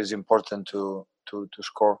striker it's important to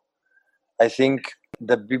score. I think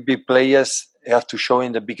the big players have to show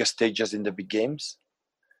in the biggest stages in the big games,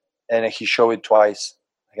 and he showed it twice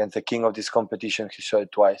against the king of this competition. He showed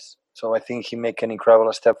it twice, so I think he make an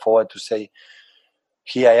incredible step forward to say,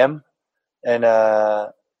 "Here I am," and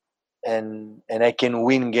I can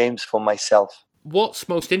win games for myself. What's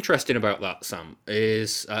most interesting about that, Sam,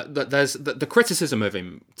 is that there's the criticism of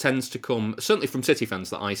him tends to come, certainly from City fans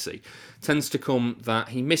that I see, tends to come that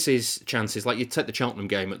he misses chances. Like you take the Cheltenham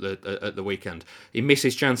game at the weekend, he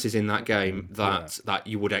misses chances in that game that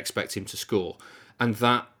you would expect him to score, and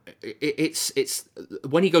that it's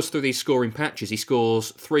when he goes through these scoring patches, he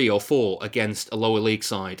scores 3 or 4 against a lower league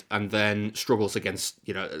side, and then struggles against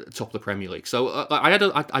top of the Premier League. So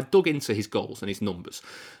I dug into his goals and his numbers.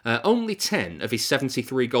 Only 10 of his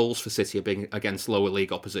 73 goals for City have been against lower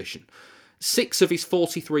league opposition. 6 of his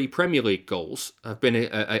 43 Premier League goals have been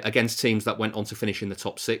against teams that went on to finish in the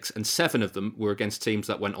top 6, and 7 of them were against teams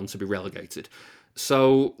that went on to be relegated.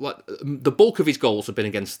 So, the bulk of his goals have been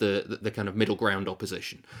against the kind of middle ground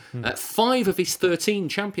opposition. 5 of his 13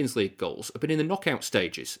 Champions League goals have been in the knockout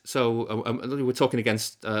stages. So, we're talking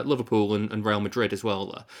against Liverpool and Real Madrid as well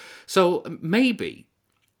there. So, maybe,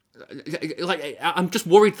 I'm just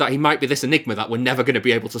worried that he might be this enigma that we're never going to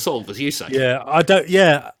be able to solve, as you say. Yeah, I don't.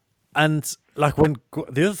 Yeah, and when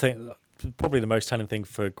the other thing, probably the most telling thing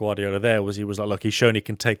for Guardiola there was he was like, look, he's shown he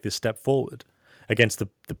can take this step forward against the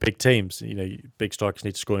big teams. Big strikers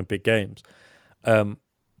need to score in big games.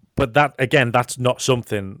 But that, again, that's not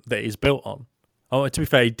something that he's built on. Oh, to be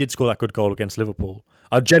fair, he did score that good goal against Liverpool.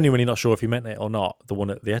 I'm genuinely not sure if he meant it or not, the one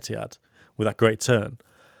at the Etihad with that great turn.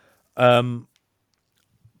 But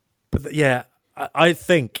yeah, I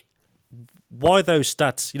think why those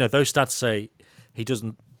stats, those stats say he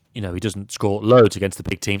doesn't score loads against the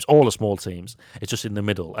big teams or the small teams. It's just in the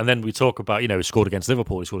middle. And then we talk about, he scored against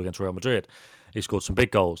Liverpool, he scored against Real Madrid, he scored some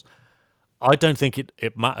big goals. I don't think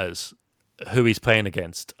it matters who he's playing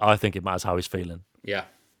against. I think it matters how he's feeling. Yeah,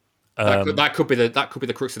 that could be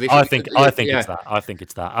the crux of this. I think it's that. I think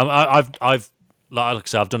it's that. I've like I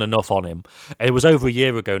said, I've done enough on him. It was over a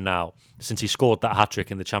year ago now since he scored that hat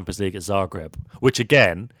trick in the Champions League at Zagreb, which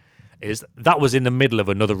again that was in the middle of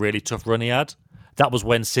another really tough run he had. That was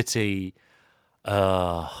when City,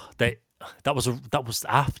 that was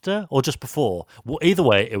after or just before. Well, either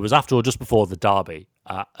way, it was after or just before the derby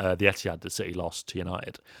at the Etihad that City lost to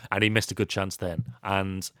United, and he missed a good chance then.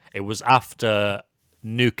 And it was after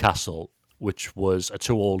Newcastle, which was a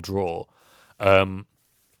 2-2 draw. And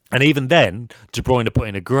even then, De Bruyne put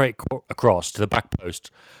in a great cross to the back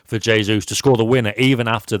post for Jesus to score the winner, even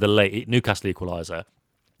after the late Newcastle equaliser.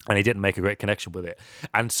 And he didn't make a great connection with it.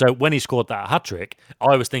 And so when he scored that hat-trick,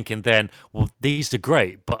 I was thinking then, well, these are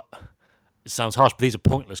great, but it sounds harsh, but these are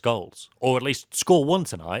pointless goals. Or at least score one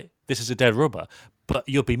tonight. This is a dead rubber. But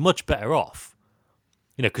you'll be much better off,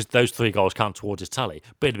 because those 3 goals count towards his tally.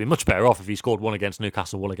 But it'd be much better off if he scored one against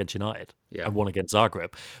Newcastle, one against United, and one against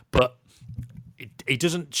Zagreb. But he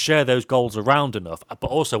doesn't share those goals around enough. But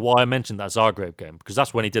also why I mentioned that Zagreb game, because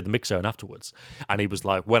that's when he did the mix zone afterwards. And he was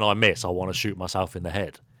like, when I miss, I want to shoot myself in the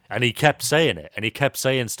head. And he kept saying it. And he kept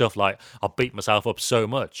saying stuff like, I beat myself up so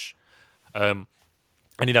much. And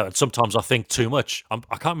sometimes I think too much. I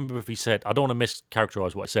can't remember if he said, I don't want to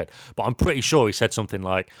mischaracterize what I said, but I'm pretty sure he said something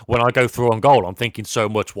like, when I go through on goal, I'm thinking so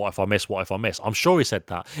much, what if I miss, what if I miss? I'm sure he said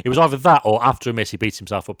that. It was either that or after a miss, he beats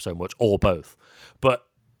himself up so much, or both. But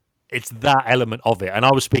it's that element of it. And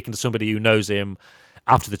I was speaking to somebody who knows him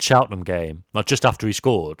after the Cheltenham game, not just after he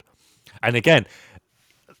scored. And again,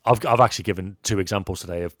 I've actually given 2 examples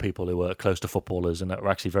today of people who were close to footballers and that were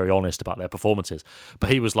actually very honest about their performances. But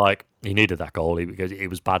he was like, he needed that goal because it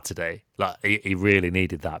was bad today. Like he really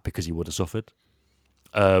needed that because he would have suffered.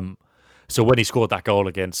 So when he scored that goal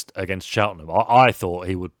against Cheltenham, I thought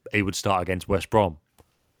he would start against West Brom.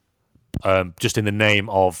 Just in the name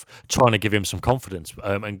of trying to give him some confidence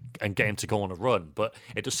and get him to go on a run. But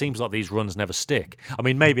it just seems like these runs never stick. I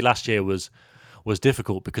mean, maybe last year was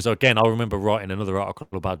difficult because, again, I remember writing another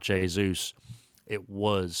article about Jesus. It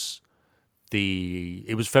was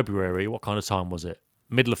February. What kind of time was it?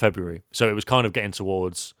 Middle of February. So it was kind of getting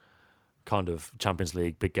towards kind of Champions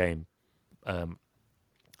League, big game. And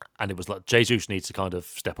it was like, Jesus needs to kind of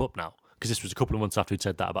step up now because this was a couple of months after he'd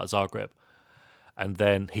said that about Zagreb. and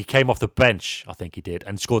then he came off the bench, I think he did,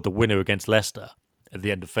 and scored the winner against Leicester at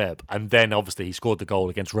the end of Feb. And then obviously he scored the goal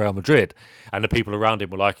against Real Madrid, and the people around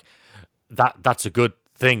him were like, "That's a good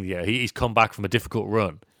thing." Yeah, he's come back from a difficult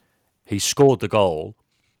run. He scored the goal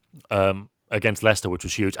against Leicester, which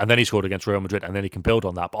was huge, and then he scored against Real Madrid, and then he can build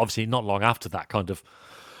on that. But obviously, not long after that, kind of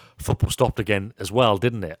football stopped again as well,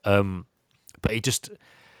 didn't it? But he just,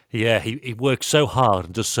 he works so hard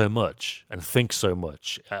and does so much and thinks so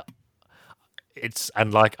much.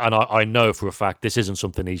 I know for a fact this isn't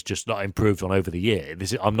something he's just not improved on over the year.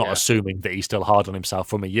 I'm not assuming that he's still hard on himself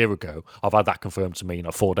from a year ago. I've had that confirmed to me,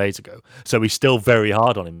 4 days ago. So he's still very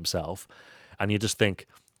hard on himself, and you just think,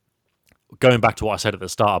 going back to what I said at the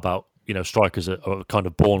start about strikers are kind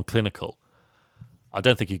of born clinical. I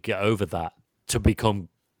don't think you get over that to become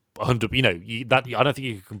 100. I don't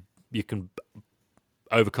think you can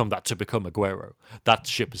overcome that to become Aguero. That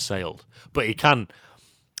ship has sailed, but he can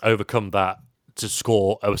overcome that to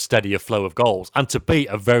score a steadier flow of goals and to be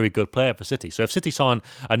a very good player for City. So if City sign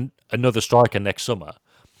another striker next summer,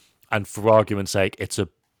 and for argument's sake, it's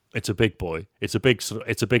a big boy, it's a big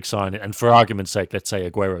signing, and for argument's sake, let's say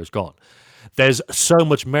Aguero's gone. There's so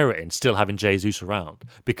much merit in still having Jesus around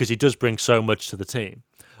because he does bring so much to the team,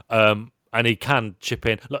 and he can chip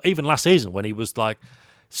in. Look, even last season when I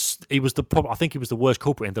think he was the worst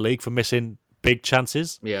culprit in the league for missing big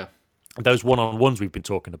chances. Yeah, and those one-on-ones we've been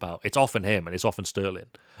talking about, it's often him and it's often Sterling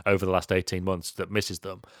over the last 18 months that misses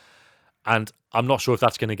them. And I'm not sure if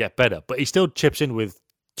that's going to get better, but he still chips in with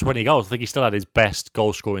 20 goals. I think he still had his best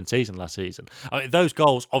goal-scoring season last season. I mean, those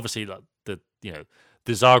goals, obviously, like the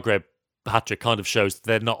Zagreb hat-trick kind of shows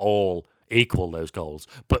they're not all equal, those goals,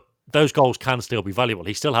 but those goals can still be valuable.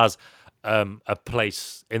 He still has a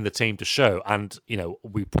place in the team to show, and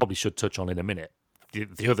we probably should touch on in a minute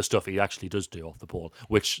the other stuff he actually does do off the ball,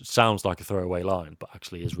 which sounds like a throwaway line, but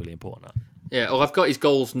actually is really important. Yeah, well, I've got his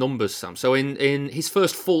goals numbers, Sam. So in his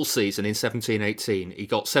first full season in 17-18, he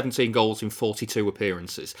got 17 goals in 42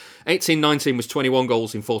 appearances. 18-19 was 21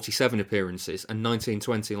 goals in 47 appearances, and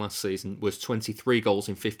 19-20 last season was 23 goals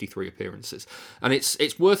in 53 appearances. And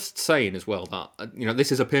it's worth saying as well that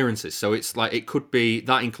this is appearances, so it's like it could be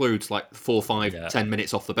that includes like 4, 5, 10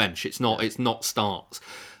 minutes off the bench. It's not starts.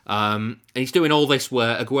 And he's doing all this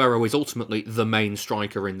where Aguero is ultimately the main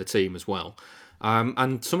striker in the team as well.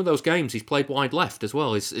 And some of those games he's played wide left as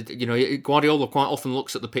well. Guardiola quite often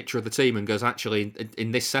looks at the picture of the team and goes, actually,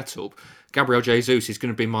 in this setup, Gabriel Jesus is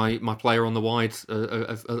going to be my player on the wide,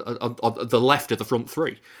 the left of the front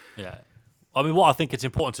three. Yeah. I mean, what I think it's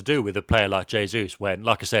important to do with a player like Jesus, when,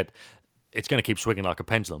 like I said, it's going to keep swinging like a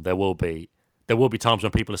pendulum. There will be times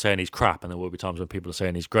when people are saying he's crap, and there will be times when people are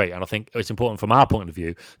saying he's great. And I think it's important from our point of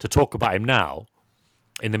view to talk about him now,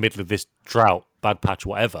 in the middle of this drought, bad patch,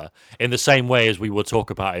 whatever, in the same way as we would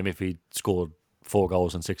talk about him if he scored 4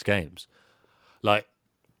 goals in 6 games. Like,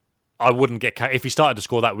 I wouldn't get... If he started to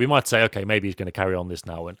score that, we might say, okay, maybe he's going to carry on this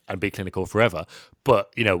now and be clinical forever.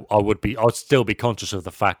 But, I'd still be conscious of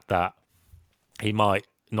the fact that he might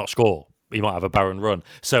not score. He might have a barren run.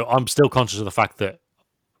 So I'm still conscious of the fact that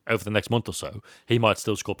over the next month or so, he might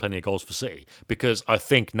still score plenty of goals for City, because I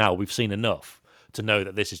think now we've seen enough to know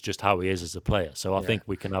that this is just how he is as a player. So I think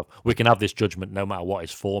we can have this judgment no matter what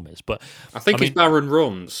his form is. But I think his barren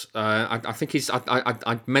runs. I think he's.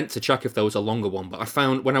 I meant to check if there was a longer one, but I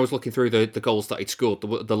found when I was looking through the goals that he'd scored,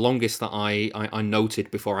 the longest that I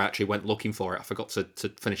noted before I actually went looking for it. I forgot to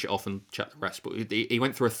finish it off and check the rest. But he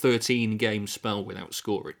went through a 13-game spell without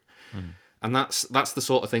scoring. And that's the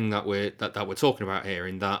sort of thing that we're talking about here.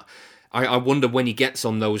 In that, I wonder when he gets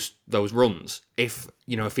on those runs, if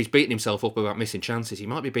he's beating himself up about missing chances, he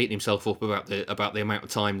might be beating himself up about the amount of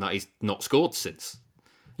time that he's not scored since.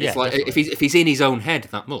 It's like if he's in his own head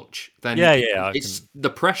that much, then the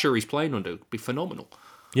pressure he's playing under would be phenomenal.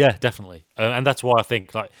 Yeah, definitely, and that's why I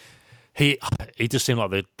think like he just seemed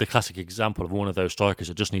like the classic example of one of those strikers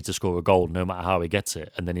that just needs to score a goal no matter how he gets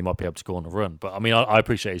it, and then he might be able to go on a run. But I mean, I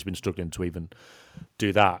appreciate he's been struggling to even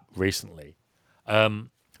do that recently.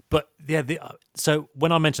 But yeah, so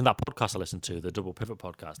when I mentioned that podcast I listened to, the Double Pivot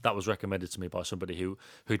podcast, that was recommended to me by somebody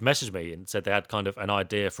who'd messaged me and said they had kind of an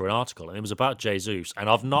idea for an article, and it was about Jesus. And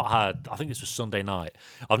I've not had, I think this was Sunday night,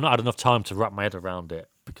 I've not had enough time to wrap my head around it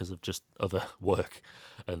because of just other work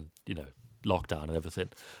and lockdown and everything.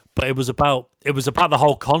 But it was about the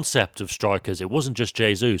whole concept of strikers. It wasn't just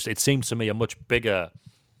Jesus. It seemed to me a much bigger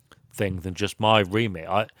thing than just my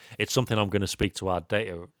remit. It's something I'm going to speak to our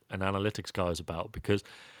data and analytics guys about, because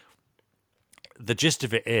the gist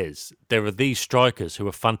of it is there are these strikers who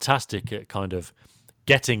are fantastic at kind of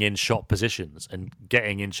getting in shot positions and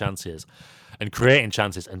getting in chances and creating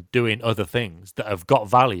chances and doing other things that have got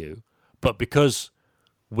value, But because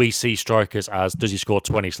we see strikers as, does he score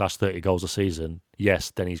 20/30 goals a season?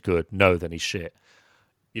 Yes, then he's good. No, then he's shit.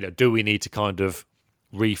 Do we need to kind of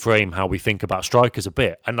reframe how we think about strikers a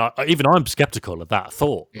bit? And even I'm skeptical of that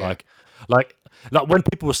thought. Yeah. Like when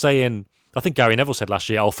people were saying, I think Gary Neville said last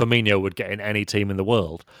year, Firmino would get in any team in the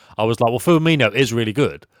world. I was like, well, Firmino is really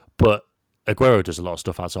good, but Aguero does a lot of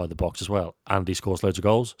stuff outside the box as well, and he scores loads of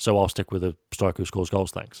goals. So I'll stick with a striker who scores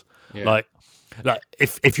goals. Thanks. Yeah. Like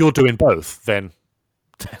if you're doing both, then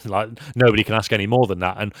like nobody can ask any more than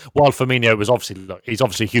that. And while Firmino was he's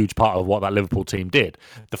obviously a huge part of what that Liverpool team did.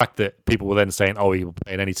 The fact that people were then saying, "Oh, he will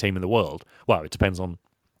play in any team in the world," well, it depends on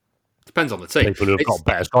the team. People who have got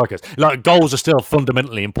better strikers. Like goals are still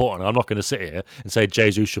fundamentally important. I'm not going to sit here and say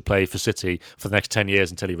Jesus should play for City for the next 10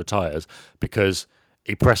 years until he retires because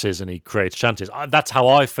he presses and he creates chances. That's how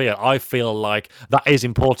I feel. I feel like that is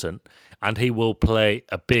important, and he will play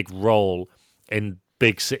a big role in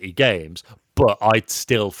big City games. But I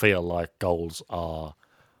still feel like goals are.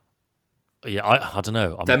 Yeah, I don't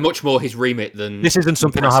know. They're much more his remit than. This isn't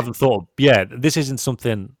something I haven't thought. Yeah, this isn't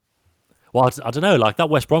something. Well, I don't know. Like that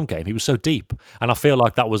West Brom game, he was so deep, and I feel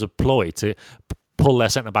like that was a ploy to pull their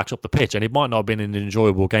centre backs up the pitch, and it might not have been an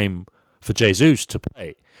enjoyable game for Jesus to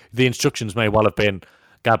play. The instructions may well have been,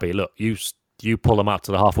 Gabby, look, you pull them out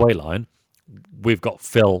to the halfway line. We've got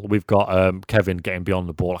Phil, we've got Kevin getting beyond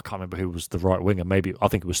the ball. I can't remember who was the right winger. Maybe I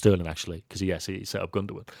think it was Sterling actually, because he set up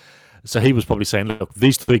Gundogan. So he was probably saying, look,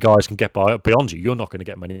 these three guys can get beyond you. You're not going to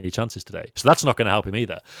get many chances today. So that's not going to help him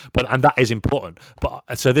either. And that is important. But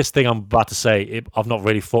so this thing I'm about to say, I've not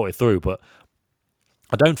really thought it through, but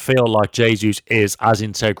I don't feel like Jesus is as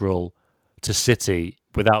integral to City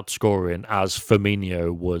without scoring as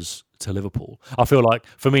Firmino was to Liverpool. I feel like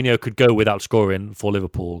Firmino could go without scoring for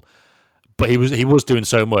Liverpool, but he was doing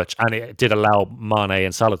so much, and it did allow Mane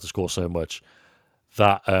and Salah to score so much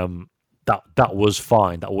that that was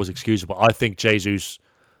fine. That was excusable. I think Jesus,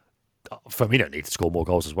 Firmino needs to score more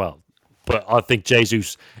goals as well. But I think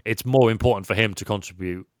Jesus, it's more important for him to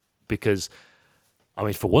contribute because, I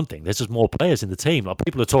mean, for one thing, there's just more players in the team. Like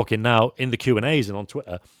people are talking now in the Q&As and on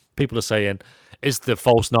Twitter, people are saying, is the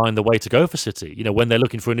false nine the way to go for City? When they're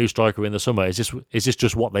looking for a new striker in the summer, is this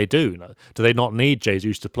just what they do? Do they not need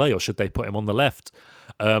Jesus to play, or should they put him on the left?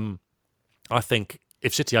 I think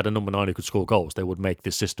if City had a number 9 who could score goals, they would make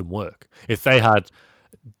this system work. If they had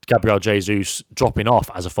Gabriel Jesus dropping off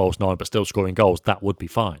as a false 9 but still scoring goals, that would be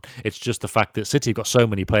fine. It's just the fact that City have got so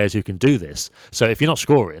many players who can do this. So if you're not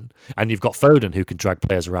scoring, and you've got Foden who can drag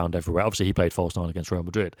players around everywhere, obviously he played false 9 against Real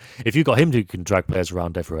Madrid. If you've got him who can drag players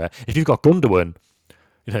around everywhere, if you've got Gundogan,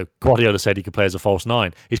 Guardiola said he could play as a false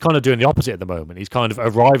 9. He's kind of doing the opposite at the moment. He's kind of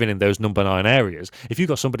arriving in those number 9 areas. If you've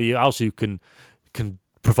got somebody else who can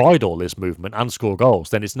provide all this movement and score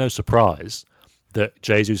goals, then it's no surprise that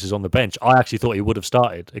Jesus is on the bench. I actually thought he would have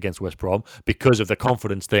started against West Brom because of the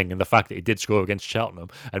confidence thing and the fact that he did score against Cheltenham,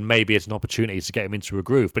 and maybe it's an opportunity to get him into a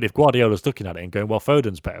groove. But if Guardiola's looking at it and going, well,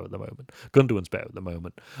 Foden's better at the moment, Gundogan's better at the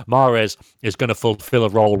moment, Mahrez is going to fulfill a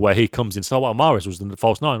role where he comes in. So Mahrez was the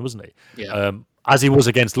false 9, wasn't he? Yeah. As he was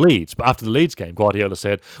against Leeds. But after the Leeds game, Guardiola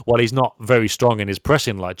said, well, he's not very strong in his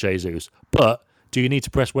pressing like Jesus, but do you need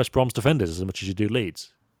to press West Brom's defenders as much as you do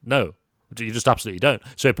Leeds? No, you just absolutely don't.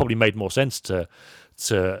 So it probably made more sense to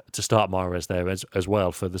start Mahrez there as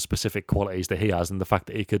well for the specific qualities that he has and the fact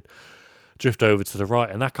that he could drift over to the right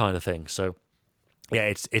and that kind of thing. So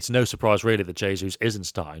yeah, it's no surprise really that Jesus isn't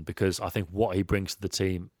starting, because I think what he brings to the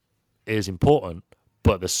team is important.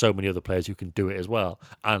 But there's so many other players who can do it as well.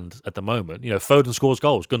 And at the moment, Foden scores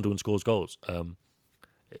goals, Gundogan scores goals.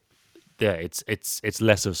 It's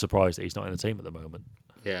less of a surprise that he's not in the team at the moment.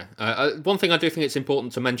 Yeah, one thing I do think it's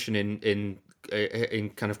important to mention in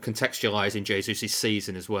kind of contextualising Jesus'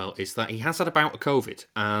 season as well is that he has had a bout of COVID,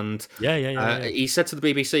 and he said to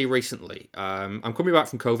the BBC recently, "I'm coming back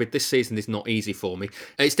from COVID. This season is not easy for me.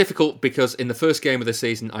 It's difficult because in the first game of the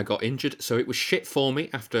season I got injured, so it was shit for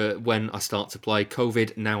me. After when I start to play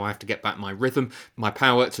COVID, now I have to get back my rhythm, my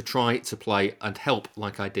power to try to play and help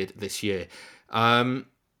like I did this year."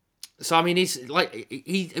 So I mean, it's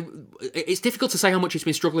difficult to say how much he's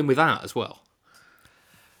been struggling with that as well.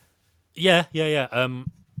 Yeah. I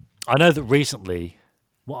know that recently.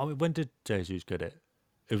 When did Jesus get it?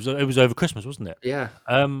 It was over Christmas, wasn't it? Yeah.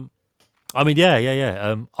 I mean,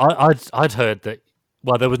 yeah. I'd heard that.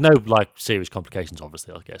 Well, there was no serious complications,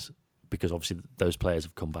 obviously. I guess because obviously those players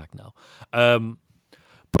have come back now.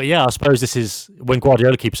 But yeah, I suppose this is when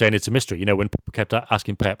Guardiola keeps saying it's a mystery. When people kept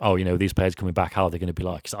asking Pep, these players coming back, how are they going to be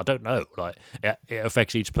like? So I don't know. It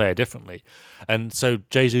affects each player differently. And so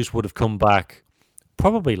Jesus would have come back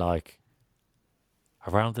probably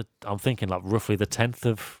around I'm thinking roughly the 10th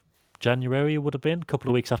of January, it would have been, a couple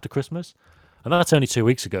of weeks after Christmas. And that's only 2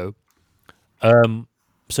 weeks ago.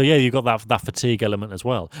 So yeah, you've got that fatigue element as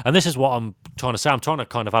well. And this is what I'm trying to say. I'm trying to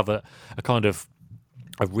kind of have a kind of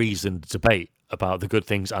a reasoned debate about the good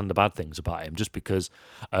things and the bad things about him, just because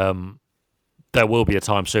there will be a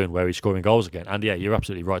time soon where he's scoring goals again. And yeah, you're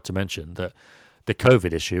absolutely right to mention that the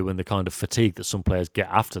COVID issue and the kind of fatigue that some players get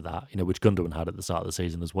after that, which Gundogan had at the start of the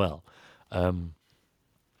season as well.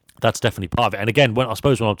 That's definitely part of it. And again, when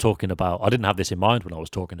I'm talking about, I didn't have this in mind when I was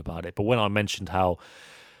talking about it, but when I mentioned how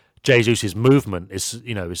Jesus' movement is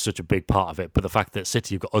such a big part of it, but the fact that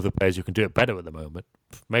City have got other players who can do it better at the moment,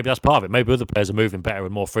 maybe that's part of it. Maybe other players are moving better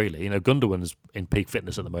and more freely. Gundogan's in peak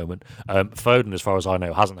fitness at the moment. Foden, as far as I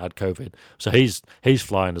know, hasn't had COVID, so he's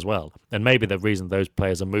flying as well. And maybe the reason those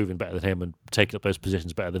players are moving better than him and taking up those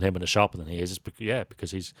positions better than him and are sharper than he is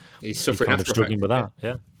because he's suffering kind of struggling with that.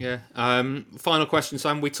 Yeah. Final question,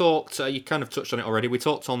 Sam. We talked. You kind of touched on it already. We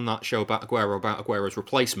talked on that show about Aguero's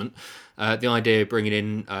replacement. The idea of bringing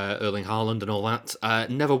in Erling Haaland and all that.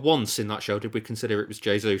 Never once in that show did we consider it was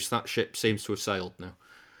Jesus. That ship seems to have sailed now.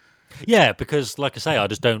 Yeah, because like I say,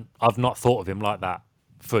 I've not thought of him like that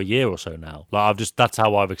for a year or so now. Like that's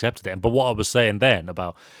how I've accepted it. But what I was saying then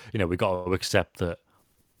about, we got to accept that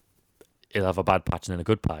he'll have a bad patch and then a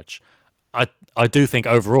good patch. I do think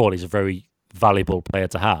overall he's a very valuable player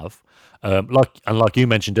to have. Like you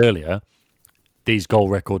mentioned earlier, these goal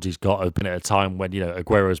records he's got have been at a time when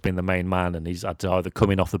Aguero's been the main man and he's had to either come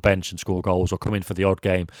in off the bench and score goals or come in for the odd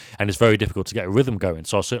game, and it's very difficult to get a rhythm going.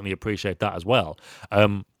 So I certainly appreciate that as well.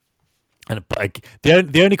 But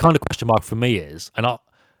the only kind of question mark for me is, I've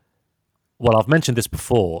mentioned this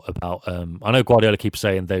before about I know Guardiola keeps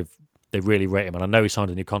saying they really rate him, and I know he signed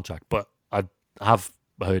a new contract, but I have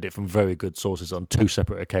heard it from very good sources on two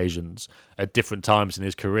separate occasions at different times in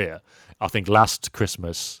his career. I think last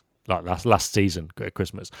Christmas, like last season at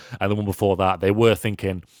Christmas, and the one before that, they were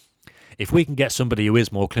thinking, if we can get somebody who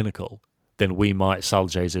is more clinical, then we might sell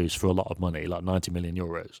Jesus for a lot of money, like 90 million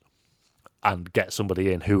euros, and get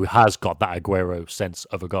somebody in who has got that Aguero sense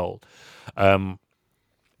of a goal. And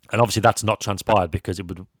obviously that's not transpired because it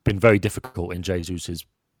would have been very difficult in Jesus'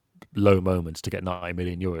 low moments to get 90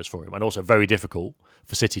 million euros for him, and also very difficult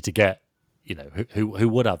for City to get, who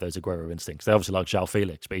would have those Aguero instincts. They obviously like João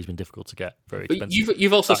Felix, but he's been difficult to get, very expensive. But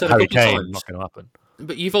you've also said Harry a couple of Kane, times, not going to happen.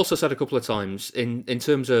 But you've also said a couple of times in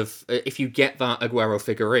terms of if you get that Aguero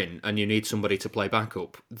figure in and you need somebody to play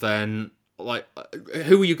backup, then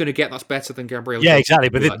who are you going to get that's better than Gabriel? Yeah, exactly.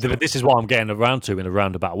 But this is what I'm getting around to in a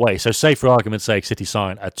roundabout way. So say, for argument's sake, City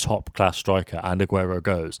sign a top-class striker and Aguero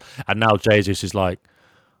goes, and now Jesus is like,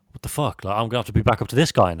 what the fuck? Like, I'm going to have to be back up to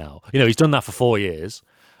this guy now. He's done that for 4 years,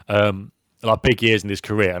 big years in his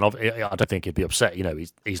career, and I don't think he'd be upset.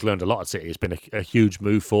 He's learned a lot at City. It's been a huge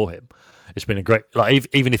move for him. It's been a great,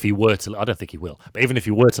 even if he were to, I don't think he will, but even if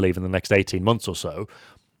he were to leave in the next 18 months or so,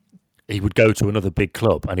 he would go to another big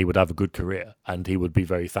club and he would have a good career and he would be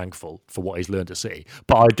very thankful for what he's learned at City.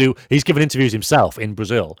 But he's given interviews himself in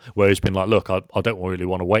Brazil where he's been like, look, I don't really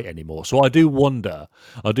want to wait anymore. So I do wonder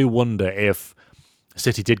if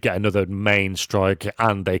City did get another main striker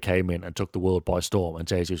and they came in and took the world by storm and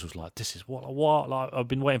Jesus was like, this is what like, I've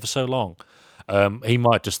been waiting for so long. He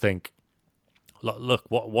might just think, look,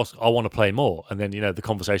 what I want to play more. And then, the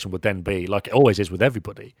conversation would then be, like it always is with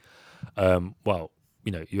everybody,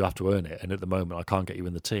 you have to earn it. And at the moment, I can't get you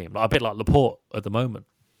in the team. A bit like Laporte at the moment.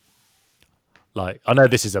 I know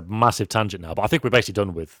this is a massive tangent now, but I think we're basically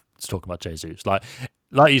done with talking about Jesus. Like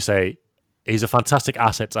you say, he's a fantastic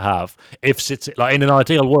asset to have. If City, in an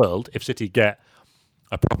ideal world, if City get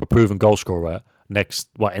a proper proven goal scorer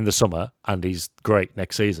in the summer, and he's great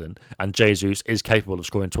next season, and Jesus is capable of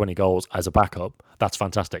scoring 20 goals as a backup, that's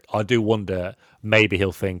fantastic. I do wonder, maybe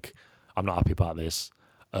he'll think, I'm not happy about this.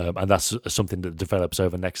 And that's something that develops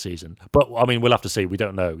over next season. But, we'll have to see. We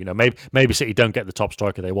don't know. Maybe City don't get the top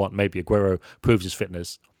striker they want. Maybe Aguero proves his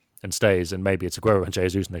fitness and stays, and maybe it's Aguero and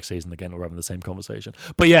Jesus next season again. We're having the same conversation.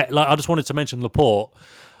 But yeah, I just wanted to mention Laporte.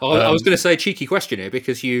 I was going to say a cheeky question here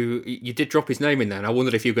because you did drop his name in there, and I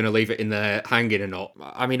wondered if you were going to leave it in there hanging or not.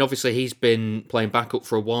 Obviously he's been playing backup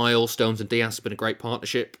for a while. Stones and Diaz have been a great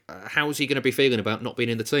partnership. How is he going to be feeling about not being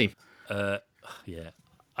in the team? Yeah,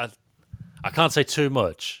 I can't say too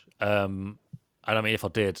much. And if I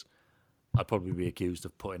did, I'd probably be accused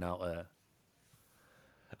of putting out a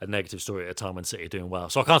negative story at a time when City are doing well.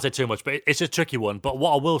 So I can't say too much, but it's a tricky one. But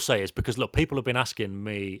what I will say is, because, look, people have been asking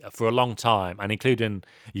me for a long time, and including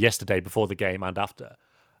yesterday before the game and after,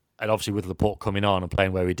 and obviously with Laporte coming on and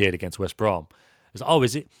playing where he did against West Brom, it's like,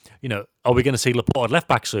 is it, are we going to see Laporte at left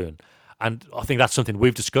back soon? And I think that's something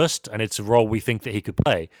we've discussed, and it's a role we think that he could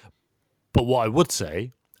play. But what I would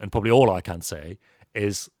say, and probably all I can say,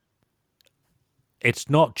 is it's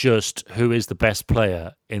not just who is the best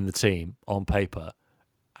player in the team on paper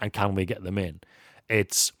and can we get them in.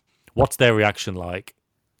 It's what's their reaction like?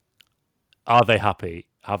 Are they happy?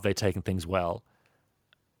 Have they taken things well?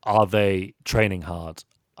 Are they training hard?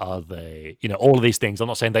 Are they, all of these things? I'm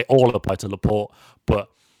not saying they all apply to Laporte, but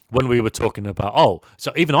when we were talking about,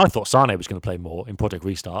 so even I thought Sane was going to play more in Project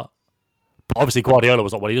Restart. But obviously Guardiola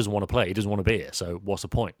was like, well, he doesn't want to play. He doesn't want to be here. So what's the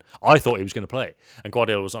point? I thought he was going to play. And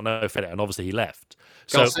Guardiola was like, no, fit it. And obviously he left.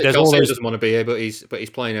 So there's all those... doesn't want to be here, but he's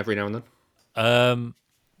playing every now and then. I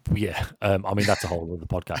mean, that's a whole other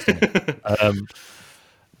podcast, isn't it?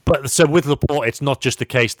 But so with Laporte, it's not just the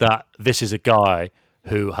case that this is a guy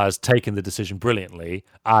who has taken the decision brilliantly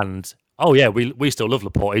and, we still love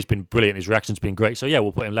Laporte. He's been brilliant. His reaction's been great. So,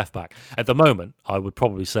 we'll put him left back. At the moment, I would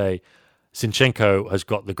probably say Zinchenko has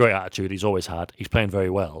got the great attitude he's always had. He's playing very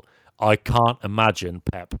well. I can't imagine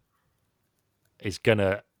Pep is going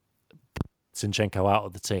to put Zinchenko out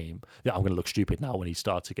of the team. Yeah, I'm going to look stupid now when he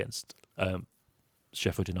starts against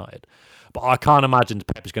Sheffield United. But I can't imagine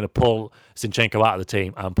Pep is going to pull Zinchenko out of the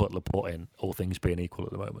team and put Laporte in, all things being equal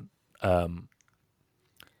at the moment.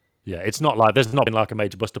 It's not like there's not been like a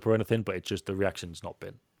major bust-up or anything, but it's just the reaction's not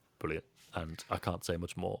been brilliant. And I can't say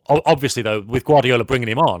much more. Obviously, though, with Guardiola bringing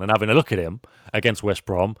him on and having a look at him against West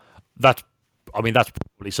Brom, that's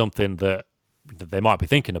probably something that they might be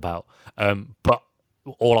thinking about. But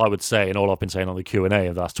all I would say, and all I've been saying on the Q&A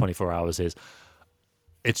of the last 24 hours is,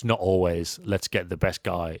 it's not always let's get the best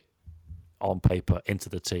guy on paper into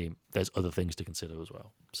the team. There's other things to consider as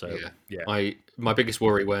well. So my biggest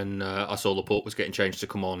worry when I saw Laporte was getting changed to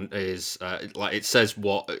come on is it says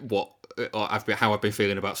how I've been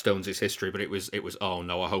feeling about Stones' history, but it was oh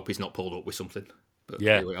no, I hope he's not pulled up with something. But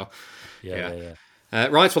here we are.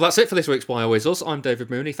 Right, well that's it for this week's Why Always Us. I'm David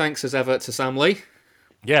Mooney. Thanks as ever to Sam Lee.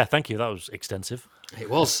 Yeah, thank you. That was extensive. It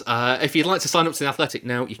was. If you'd like to sign up to The Athletic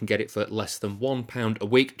now, you can get it for less than £1 a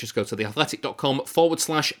week. Just go to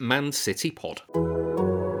theathletic.com/Man City Pod.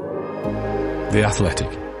 The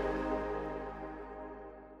Athletic.